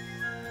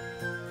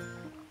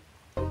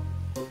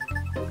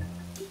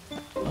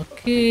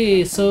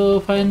 Okay, so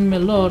find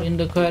Melor in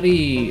the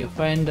quarry.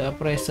 Find the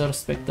appraiser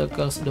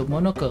spectacles, the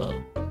monocle.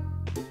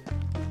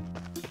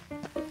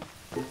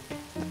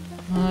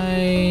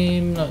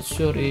 I'm not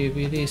sure if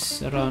it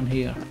is around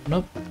here.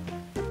 Nope.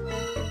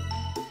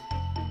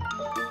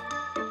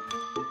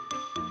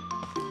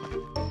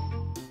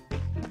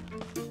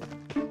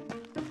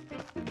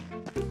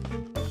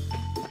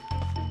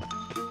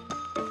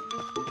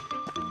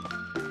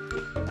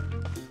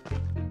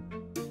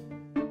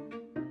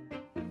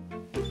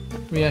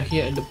 We are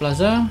here at the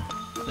plaza.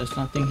 There's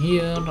nothing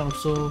here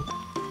also.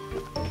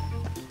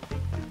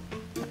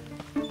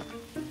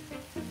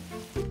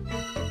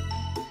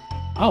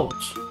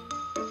 Ouch!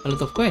 A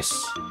lot of quests.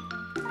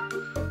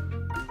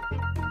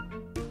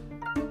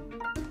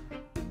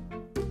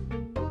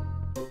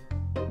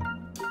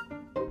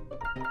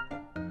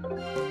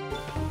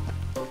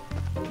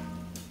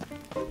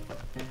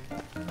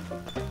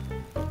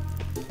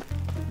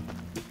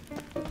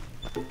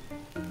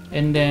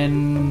 And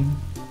then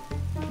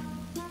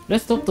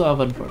let's talk to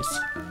Avan first.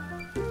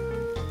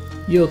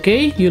 You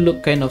okay? You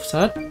look kind of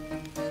sad.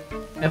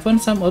 I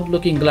found some odd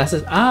looking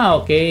glasses. Ah,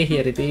 okay,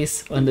 here it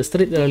is. On the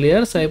street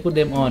earlier, so I put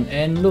them on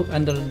and look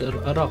under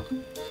a rock.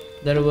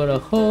 There were a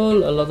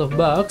lot of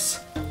bugs.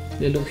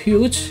 They look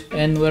huge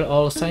and were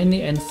all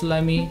shiny and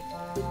slimy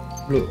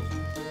blue.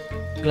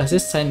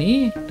 Glasses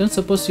shiny? Don't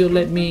suppose you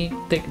let me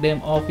take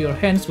them off your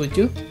hands, would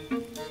you?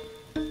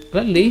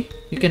 Gladly,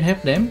 you can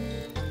have them.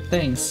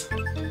 Thanks.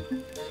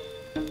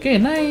 Okay,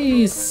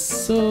 nice.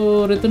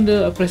 So return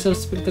the appraisal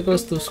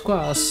spectacles to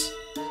Squash.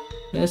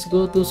 Let's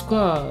go to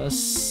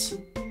Squash.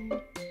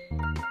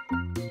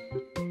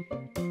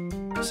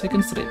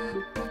 Second street.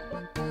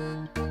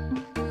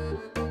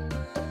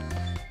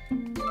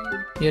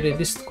 Here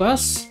it is,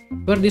 Squash.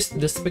 Were these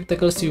the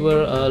spectacles you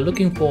were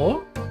looking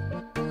for?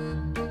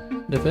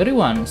 The very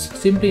ones.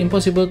 Simply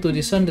impossible to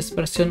discern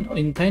dispersion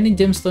in tiny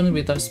gemstones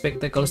without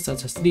spectacles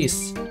such as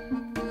this.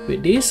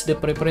 With this, the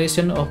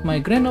preparation of my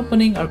grand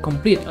opening are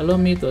complete. Allow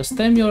me to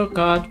stamp your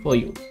card for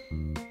you.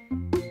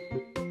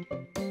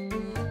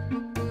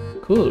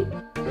 Cool.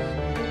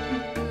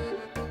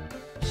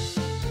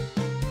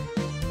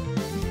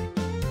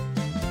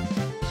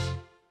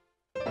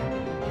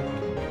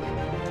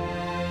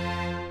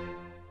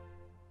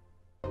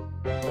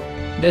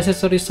 The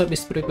accessory shop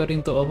is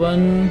preparing to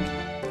open.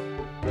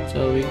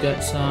 So we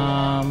got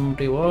some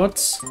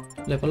rewards.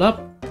 Level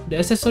up.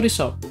 The accessory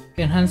shop.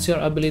 Enhance your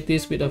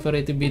abilities with a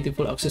variety of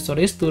beautiful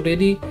accessories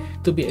ready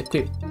to be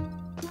equipped.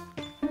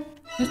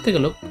 Let's take a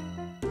look.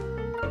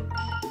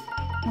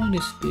 What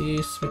is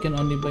this? We can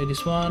only buy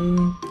this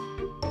one.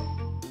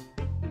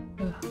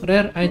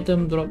 Rare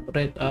item drop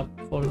rate up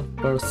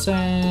 4%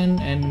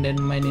 and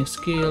then mining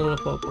skill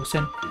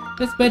 4%.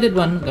 Let's buy that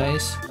one,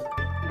 guys.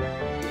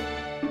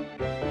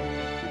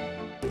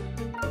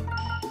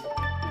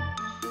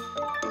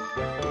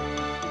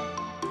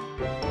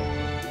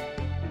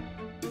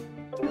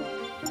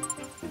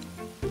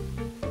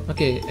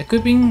 Okay,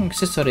 equipping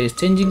accessories.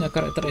 Changing a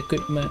character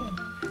equipment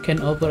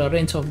can offer a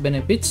range of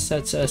benefits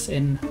such as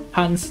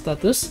enhanced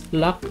status,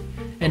 luck,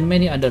 and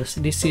many others.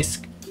 This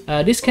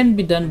can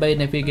be done by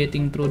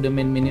navigating through the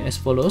main menu as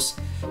follows.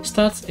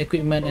 Start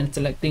equipment and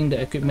selecting the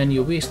equipment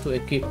you wish to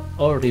equip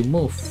or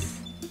remove.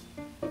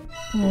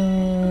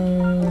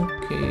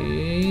 Okay.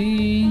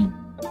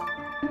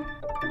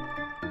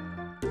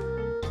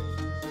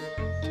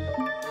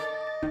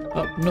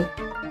 Oh, no.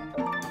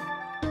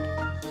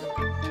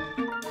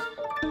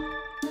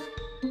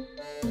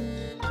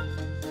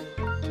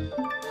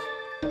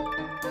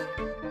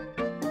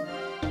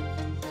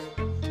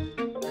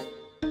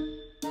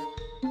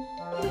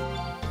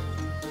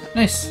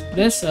 Nice.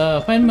 Let's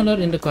find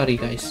Melor in the quarry,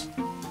 guys.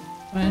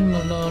 Find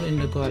Melor in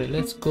the quarry.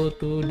 Let's go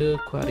to the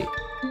quarry.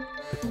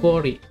 The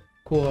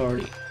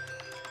quarry.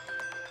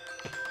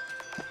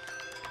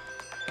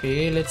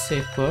 Okay, let's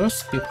save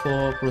first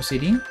before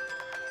proceeding.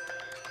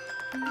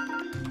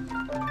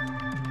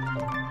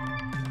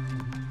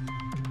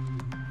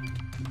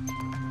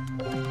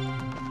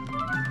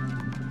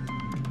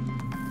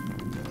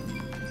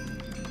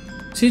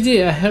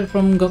 CJ, I heard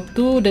from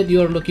Goktu that you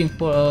are looking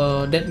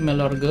for that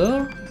Melor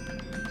girl.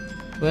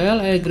 Well,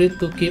 I agreed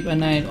to keep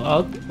an eye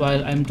out while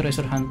I'm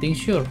treasure hunting,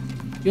 sure.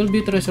 You'll be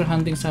treasure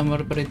hunting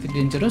somewhere pretty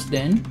dangerous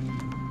then.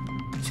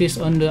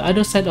 She's on the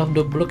other side of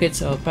the blockade,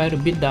 fire a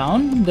bit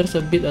down. There's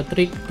a bit a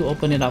trick to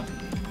open it up.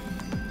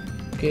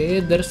 Okay,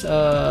 there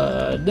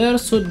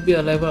should be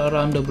a lever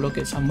around the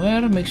blockade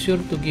somewhere. Make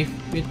sure to give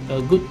it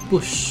a good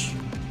push.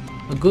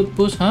 A good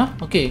push, huh?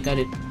 Okay, got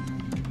it.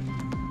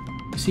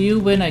 See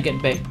you when I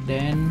get back,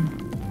 then.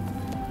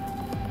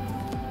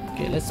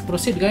 Okay, let's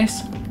proceed,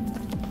 guys.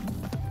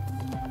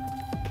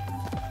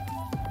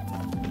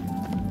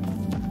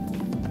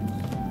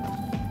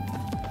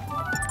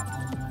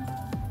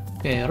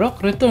 Okay,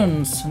 Rock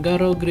returns.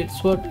 Garo Great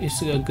Sword is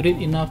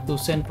great enough to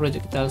send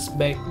projectiles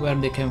back where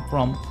they came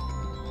from.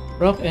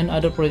 Rock and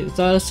other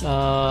projectiles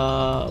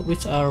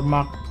which are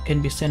marked can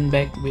be sent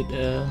back with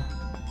a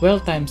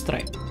well-timed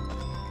strike.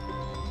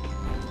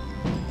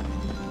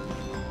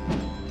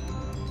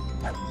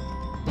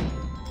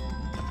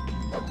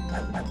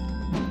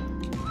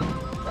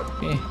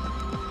 Okay.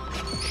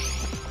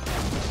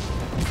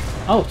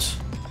 Ouch!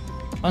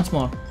 Once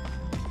more.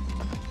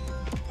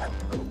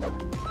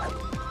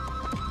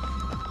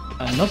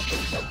 Nope.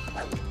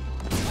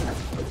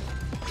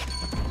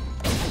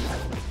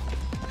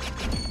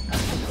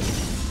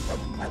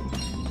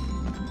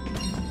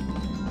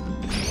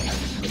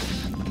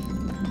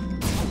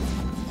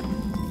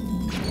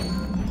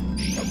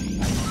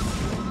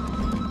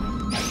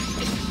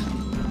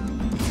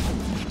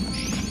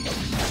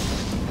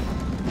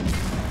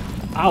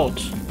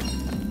 Ouch!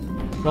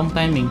 Wrong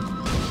timing.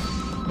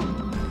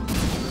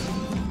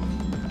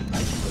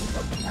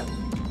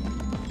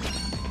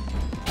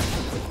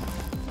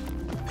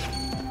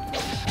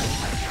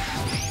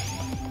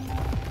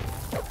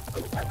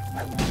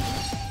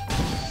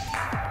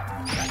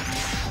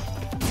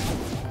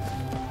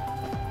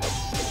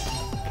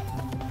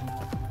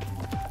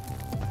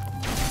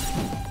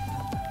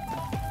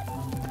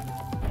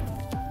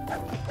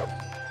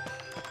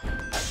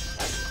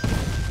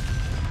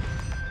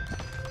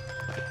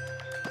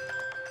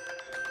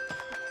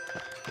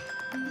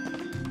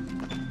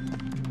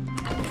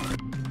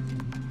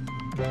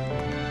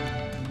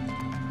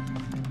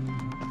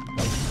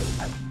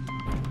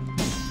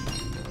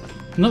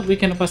 Nope, we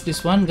cannot pass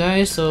this one,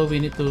 guys, so we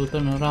need to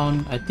turn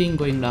around, I think,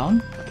 going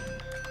down.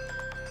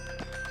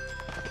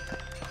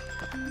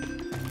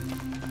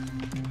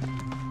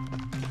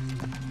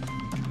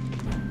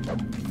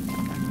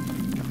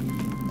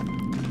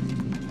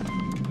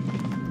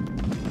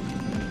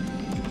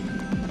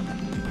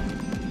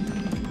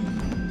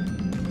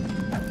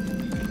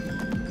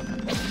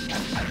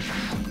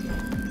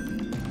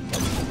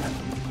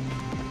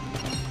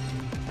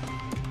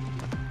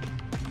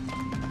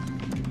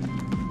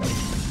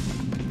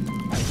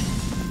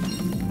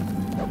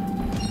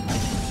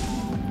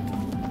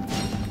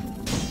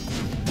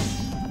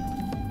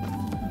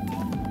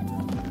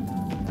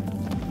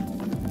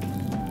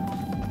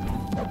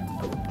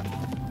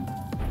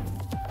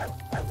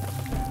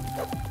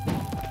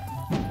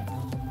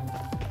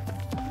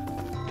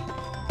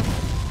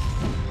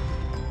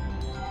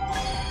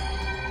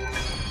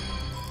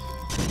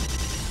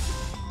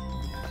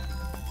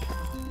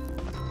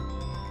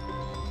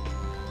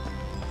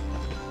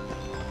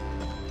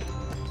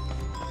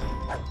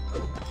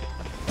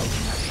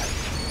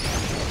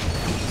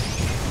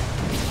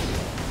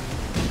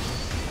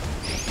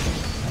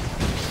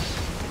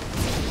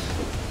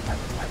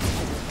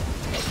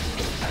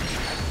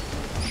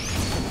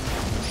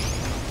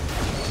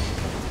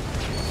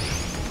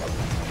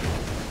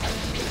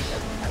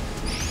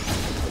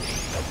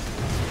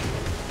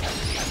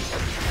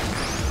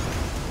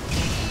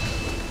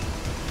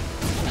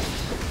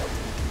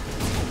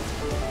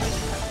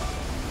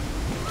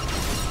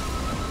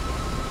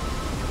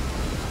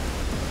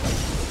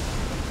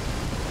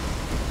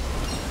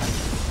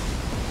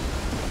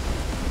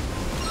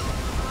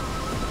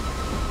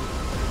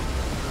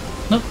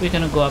 Nope, we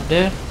cannot go up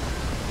there.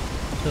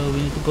 So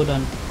we need to go down.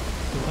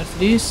 What's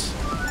this?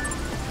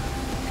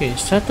 Okay,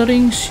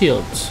 shattering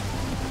shields.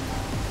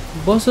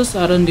 Bosses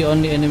aren't the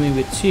only enemy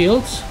with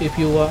shields. If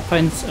you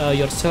find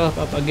yourself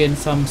up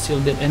against some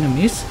shielded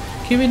enemies,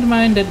 keep in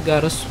mind that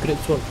Garo's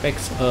greatsword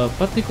packs a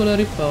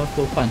particularly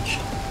powerful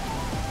punch.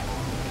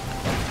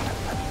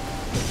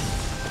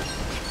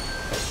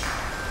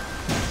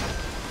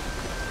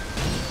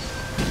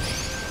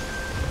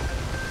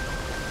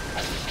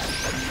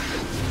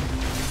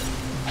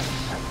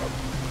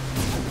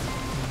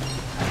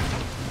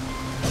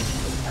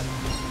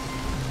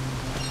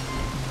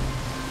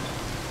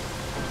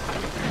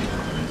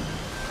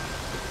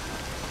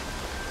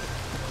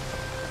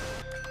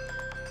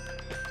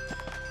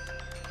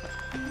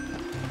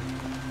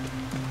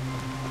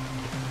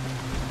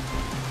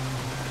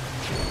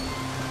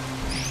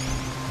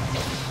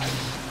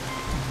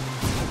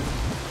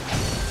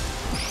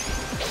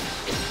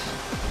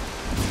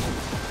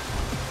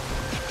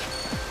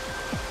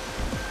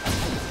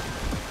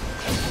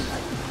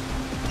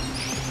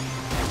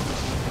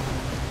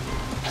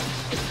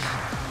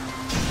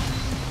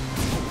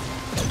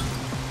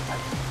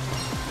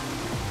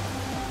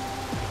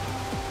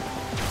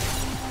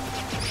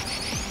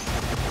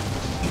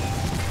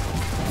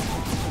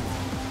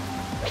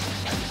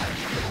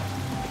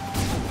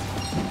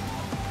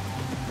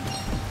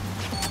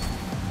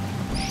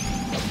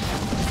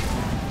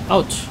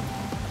 Ouch.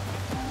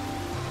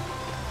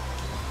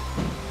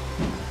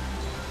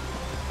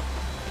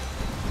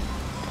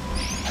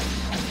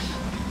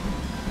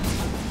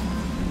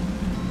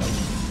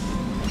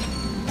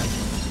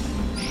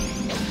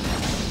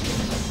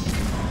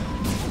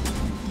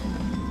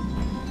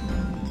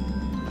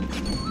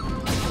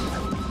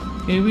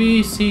 Okay,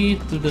 we see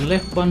to the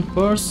left one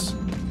first.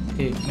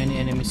 Okay, many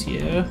enemies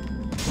here.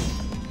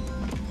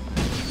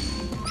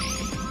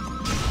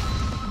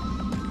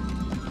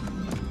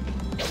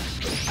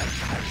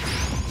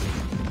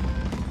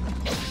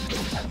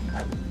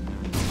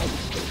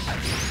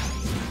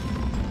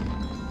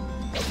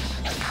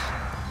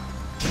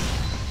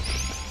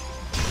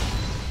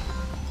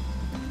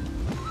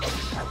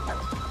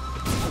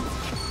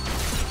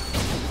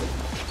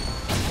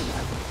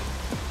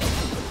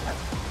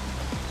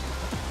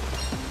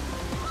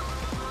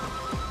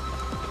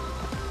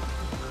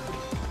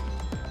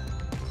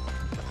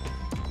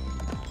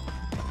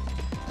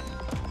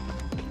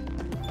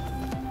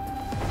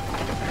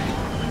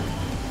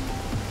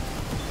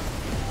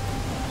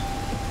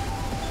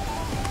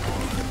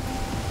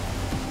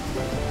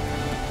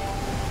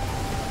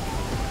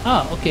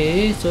 Ah,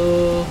 okay,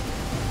 so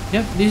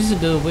yep, this is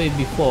the way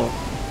before.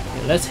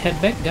 Okay, let's head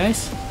back,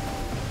 guys.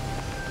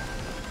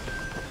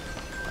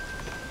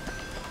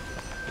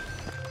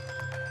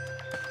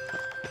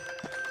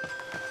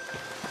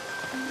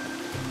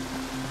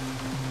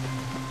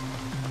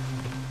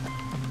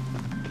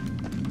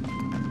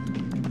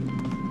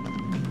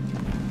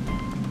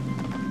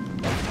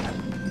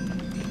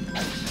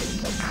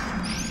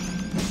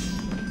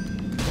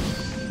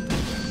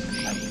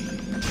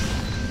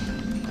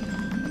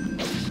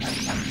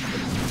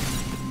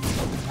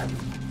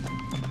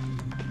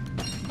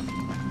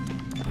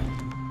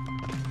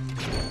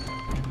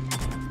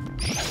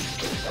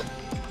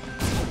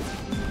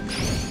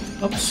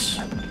 Oops.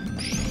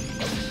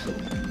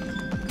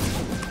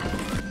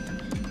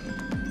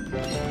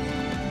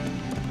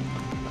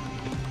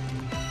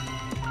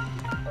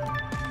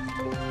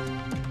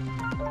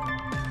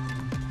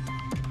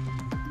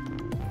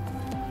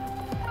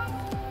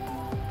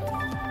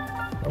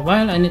 For a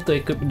while, I need to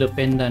equip the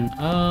pendant.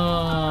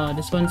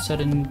 This one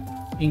sudden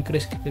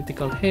increase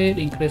critical hit,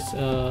 increase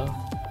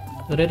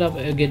rate up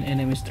again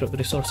enemies drop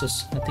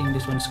resources. I think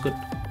this one is good.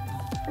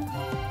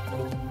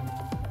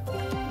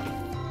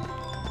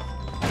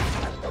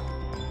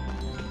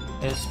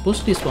 Let's push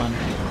this one.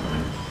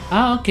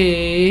 Ah,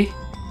 okay.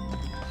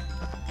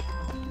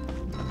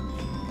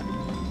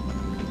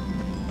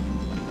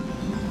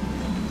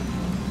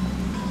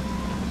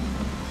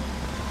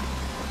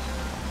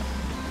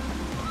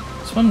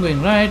 This one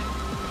going right.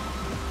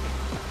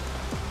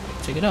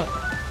 Check it out.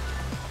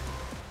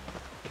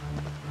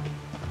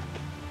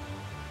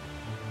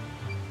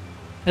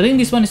 I think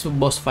this one is a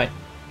boss fight.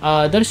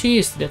 There she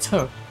is. That's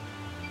her.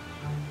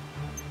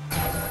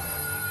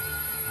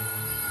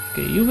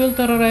 Okay, you will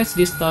terrorize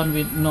this town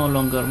with no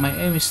longer. My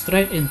aim is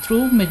straight and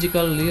true,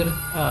 magical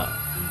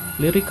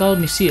lyrical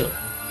missile.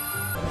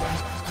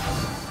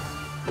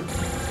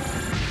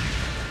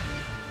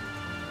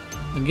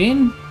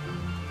 Again,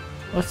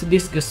 what's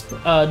this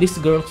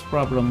girl's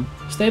problem?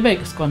 Stay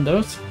back,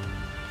 scoundrels.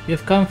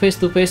 You've come face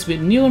to face with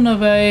new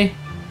Navai,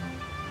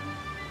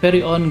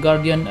 very own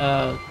guardian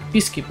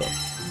peacekeeper.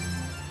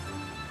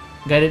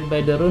 Guided by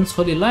the rune's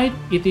holy light,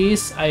 it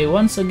is I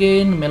once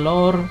again,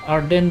 Melor,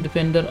 ardent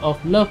defender of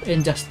love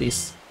and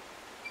justice.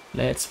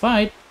 Let's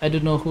fight. I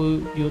don't know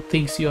who you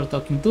think you're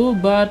talking to,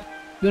 but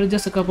we're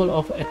just a couple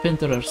of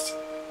adventurers.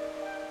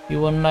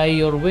 You won't lie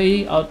your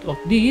way out of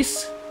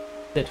this.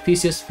 That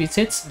vicious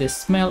visage, the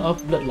smell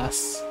of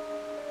bloodlust.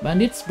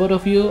 Bandits, both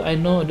of you, I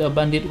know the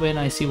bandit when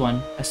I see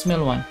one. I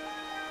smell one.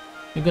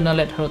 You're gonna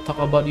let her talk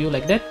about you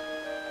like that?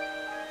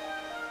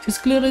 She's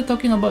clearly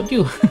talking about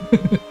you.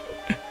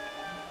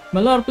 My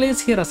lord, please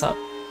hear us out.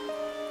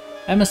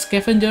 I'm a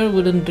scavenger,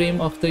 wouldn't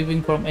dream of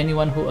thieving from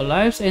anyone who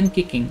alive and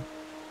kicking.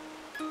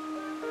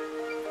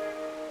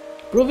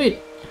 Prove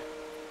it.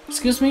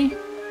 Excuse me?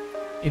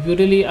 If you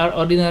really are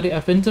ordinary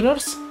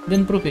adventurers,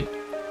 then prove it.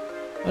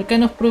 What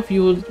kind of proof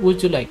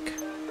would you like?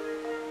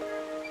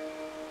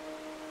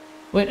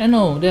 Wait, I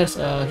know. Here's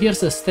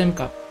a stem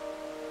card.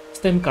 A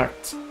stem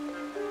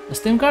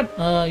card?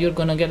 You're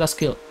gonna get us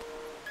killed.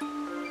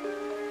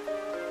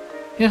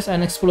 Here's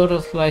an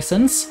explorer's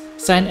license,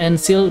 signed and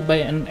sealed by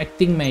an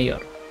acting mayor.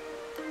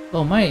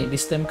 Oh my,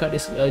 this stem card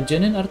is a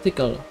genuine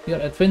article. You're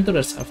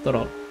adventurers after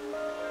all.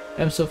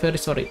 I'm so very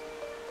sorry.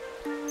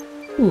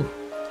 Ooh.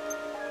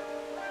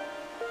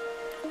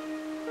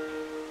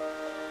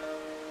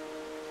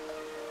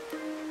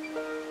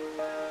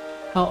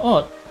 How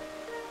odd.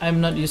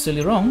 I'm not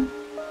usually wrong.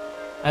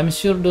 I'm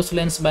sure those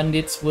lance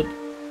bandits would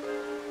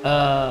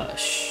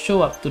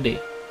show up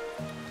today.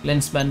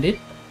 Lance bandit?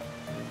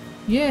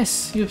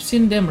 Yes, you've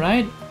seen them,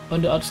 right?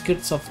 On the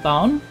outskirts of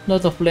town,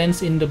 lot of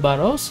lance in the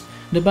burrows.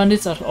 The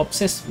bandits are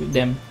obsessed with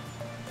them.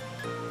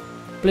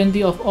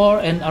 Plenty of ore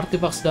and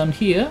artifacts down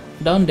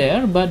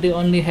there, but they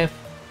only have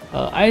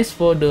eyes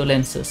for the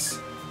lances.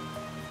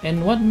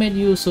 And what made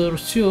you so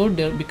sure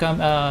they're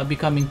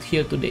becoming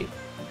here today?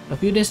 A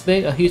few days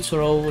back, a huge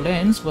raw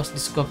lens was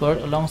discovered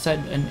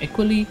alongside an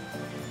equally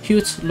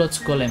huge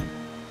lodge golem.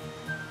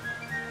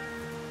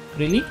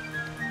 Really?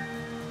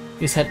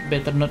 This had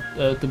better not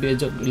to be a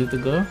joke, little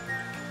girl.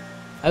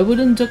 I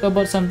wouldn't joke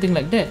about something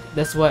like that.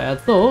 That's why I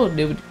thought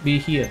they would be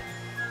here.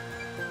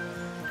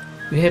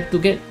 We have to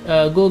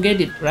go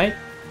get it, right?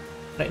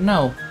 Right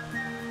now.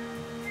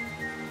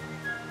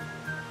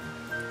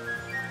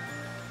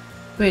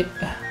 Wait,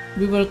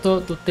 we were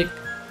told to take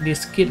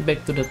this kid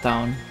back to the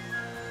town.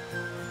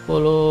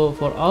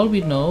 For all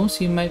we know,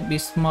 she might be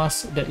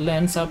smashed that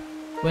lens up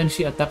when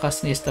she attacked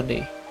us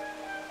yesterday.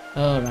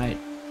 Alright.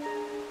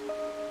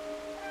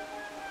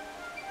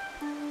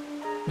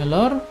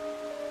 Malor,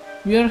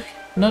 we are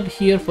not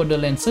here for the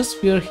lenses.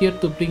 We are here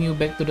to bring you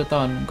back to the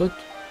town. Go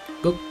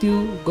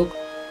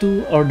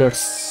to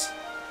orders.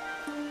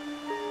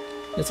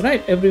 That's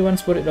right,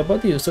 everyone's worried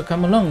about you, so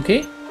come along,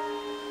 okay?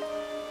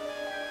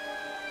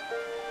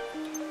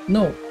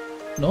 No.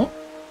 No?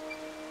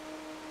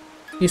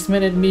 He's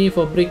mad at me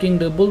for breaking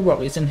the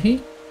bulwark, isn't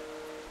he?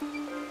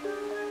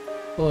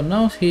 Oh,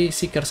 now he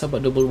cares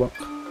about the bulwark.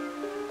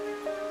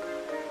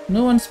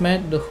 No one's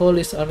mad, the hole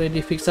is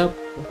already fixed up,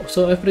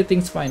 so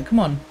everything's fine. Come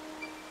on.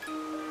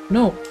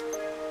 No.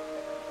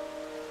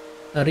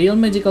 A real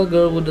magical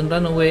girl wouldn't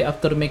run away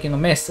after making a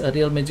mess. A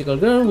real magical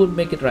girl would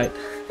make it right.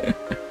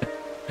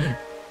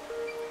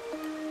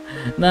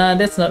 Nah,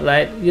 that's not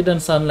right. You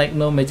don't sound like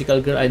no magical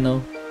girl I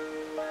know.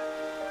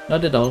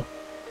 Not at all.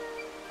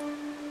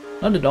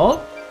 Not at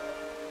all?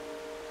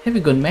 Have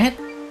you gone mad?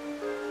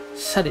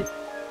 Shut it.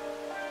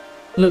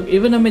 Look,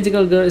 even a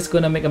magical girl is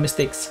gonna make a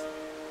mistakes.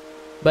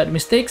 But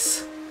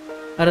mistakes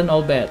aren't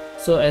all bad,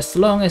 so as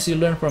long as you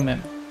learn from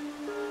them.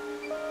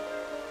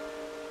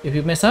 If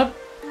you mess up,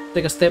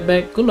 take a step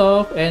back, cool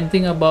off, and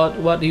think about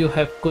what you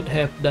could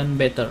have done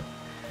better.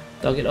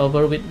 Talk it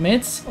over with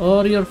mates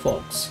or your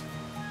folks.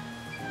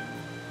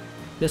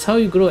 That's how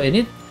you grow, ain't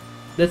it?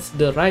 That's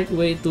the right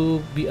way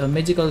to be a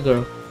magical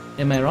girl.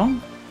 Am I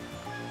wrong?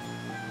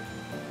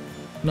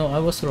 No, I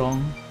was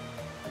wrong.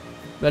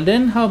 Well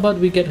then, how about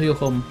we get you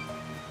home?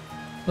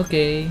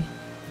 Okay.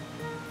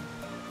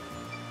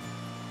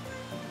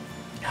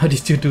 How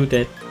did you do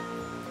that?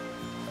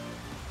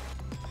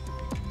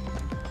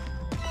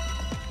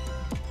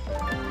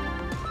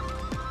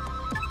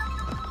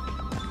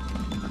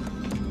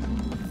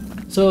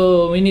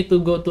 So we need to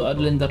go to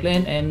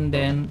Adlenderland and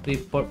then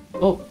report.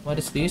 Oh, what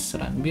is this?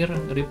 Ranbir,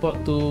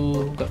 report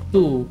to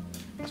Gaktu.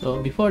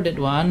 So before that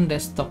one,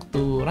 let's talk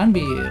to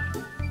Ranbir.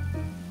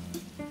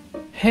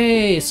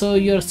 Hey, so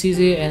you're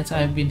CZ and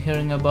I've been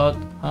hearing about.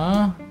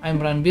 I'm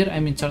Ranbir.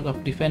 I'm in charge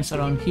of defense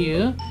around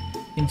here.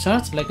 In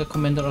charge, like a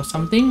commander or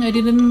something. I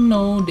didn't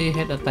know they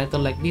had a title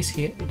like this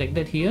here, like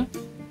that here.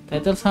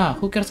 Titles, huh?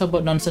 Who cares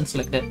about nonsense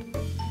like that?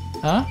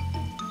 Huh?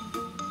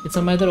 It's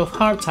a matter of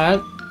heart,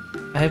 child.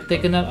 I have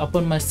taken it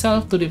upon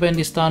myself to defend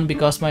this town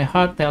because my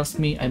heart tells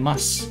me I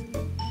must.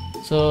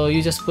 So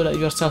you just put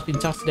yourself in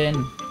charge then.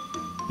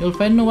 You'll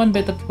find no one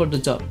better for the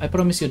job. I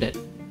promise you that.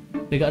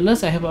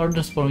 Regardless, I have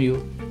orders for you.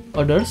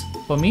 Orders?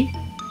 For me?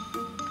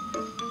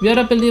 We are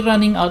rapidly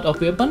running out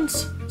of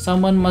weapons.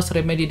 Someone must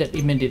remedy that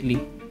immediately.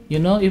 You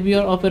know, if you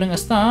are offering a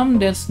stamp,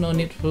 there's no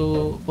need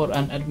for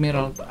an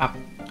admiral act.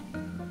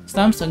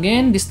 Stamps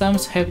again, these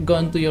stamps have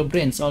gone to your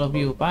brains, all of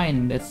you.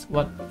 Fine,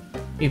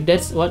 if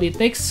that's what it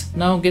takes,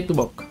 now get to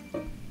work.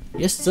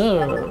 Yes,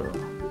 sir.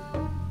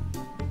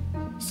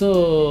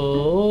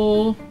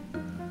 So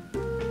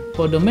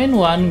for the main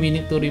one, we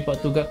need to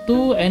report to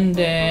Gaktu, and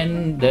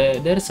then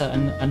there's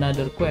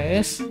another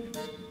quest.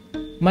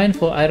 Mine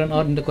for iron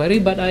ore in the quarry,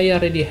 but I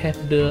already have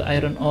the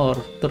iron ore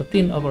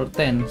 13 over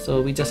 10,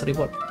 so we just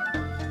report.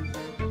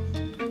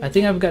 I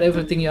think I've got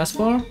everything you asked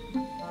for.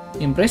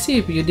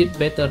 Impressive, you did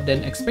better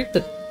than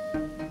expected.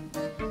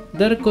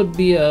 There could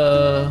be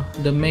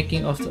the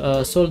making of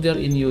a soldier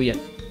in you yet.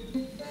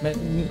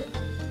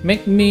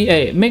 Make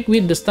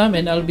with the stamp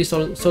and I'll be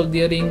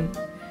soldiering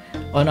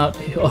on out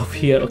of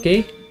here,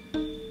 okay?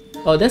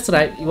 Oh, that's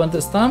right, you want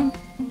the stamp?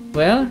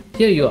 Well,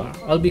 here you are.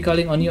 I'll be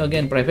calling on you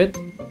again, Private.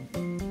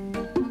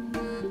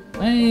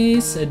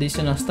 Nice,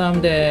 additional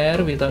stamp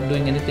there without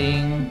doing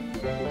anything.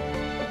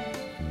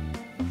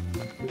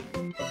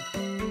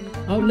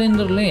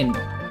 Outlander Lane.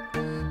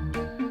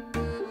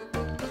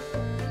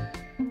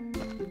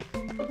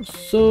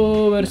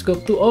 So where's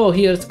Goktu? Oh,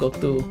 here's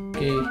Goktu.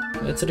 Okay,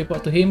 let's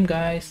report to him,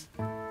 guys.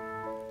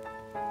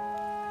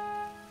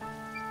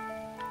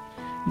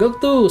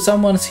 Goktu,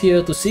 someone's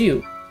here to see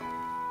you.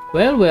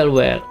 Well.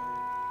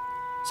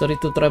 Sorry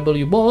to trouble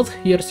you both.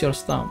 Here's your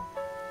stamp.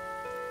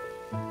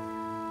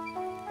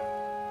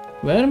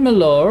 Well, my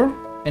lord,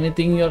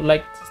 anything you'd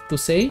like to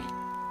say?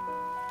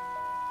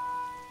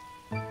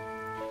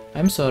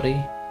 I'm sorry.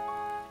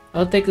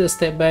 I'll take a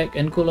step back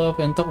and cool off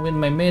and talk with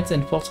my mates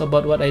and folks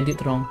about what I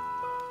did wrong.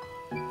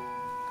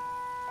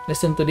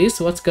 Listen to this,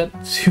 what's got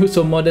you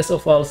so modest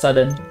of all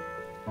sudden?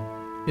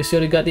 You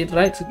sure you got it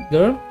right,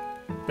 girl?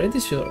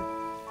 Pretty sure.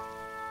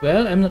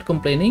 Well, I'm not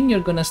complaining, you're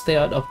gonna stay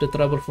out of the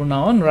trouble from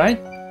now on,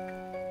 right?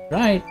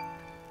 Right.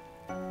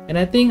 And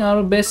I think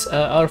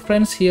our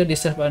friends here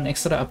deserve an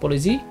extra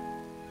apology.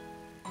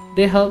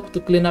 They helped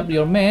to clean up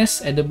your mess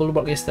at the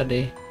bulwark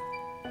yesterday.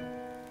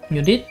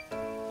 You did?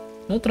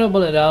 No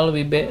trouble at all.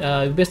 We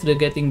best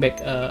getting back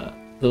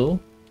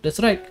though.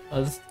 That's right.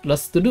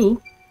 Lots to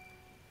do.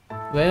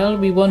 Well,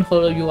 we won't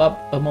hold you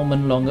up a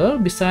moment longer.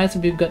 Besides,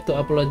 we've got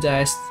to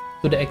apologize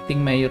to the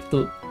acting mayor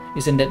too.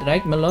 Isn't that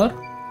right, my lord?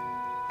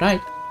 Right.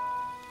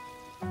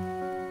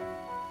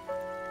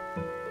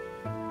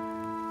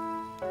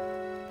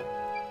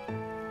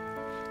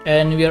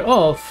 And we're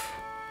off.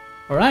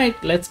 Alright,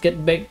 let's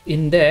get back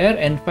in there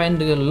and find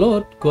the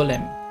load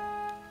golem.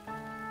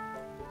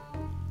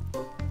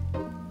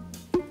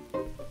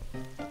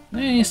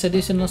 Nice,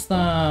 additional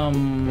stamp.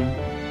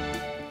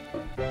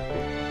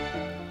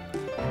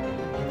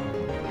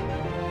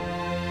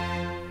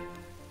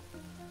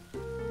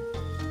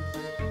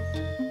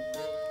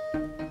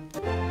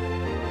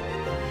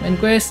 Main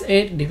quest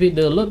 8, defeat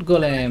the load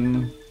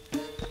golem.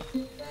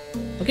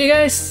 Okay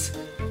guys,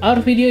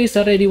 our video is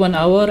already 1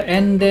 hour,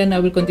 and then I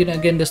will continue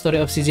again the story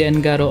of CJ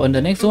and Garo on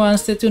the next one.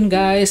 Stay tuned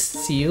guys,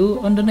 see you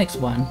on the next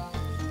one.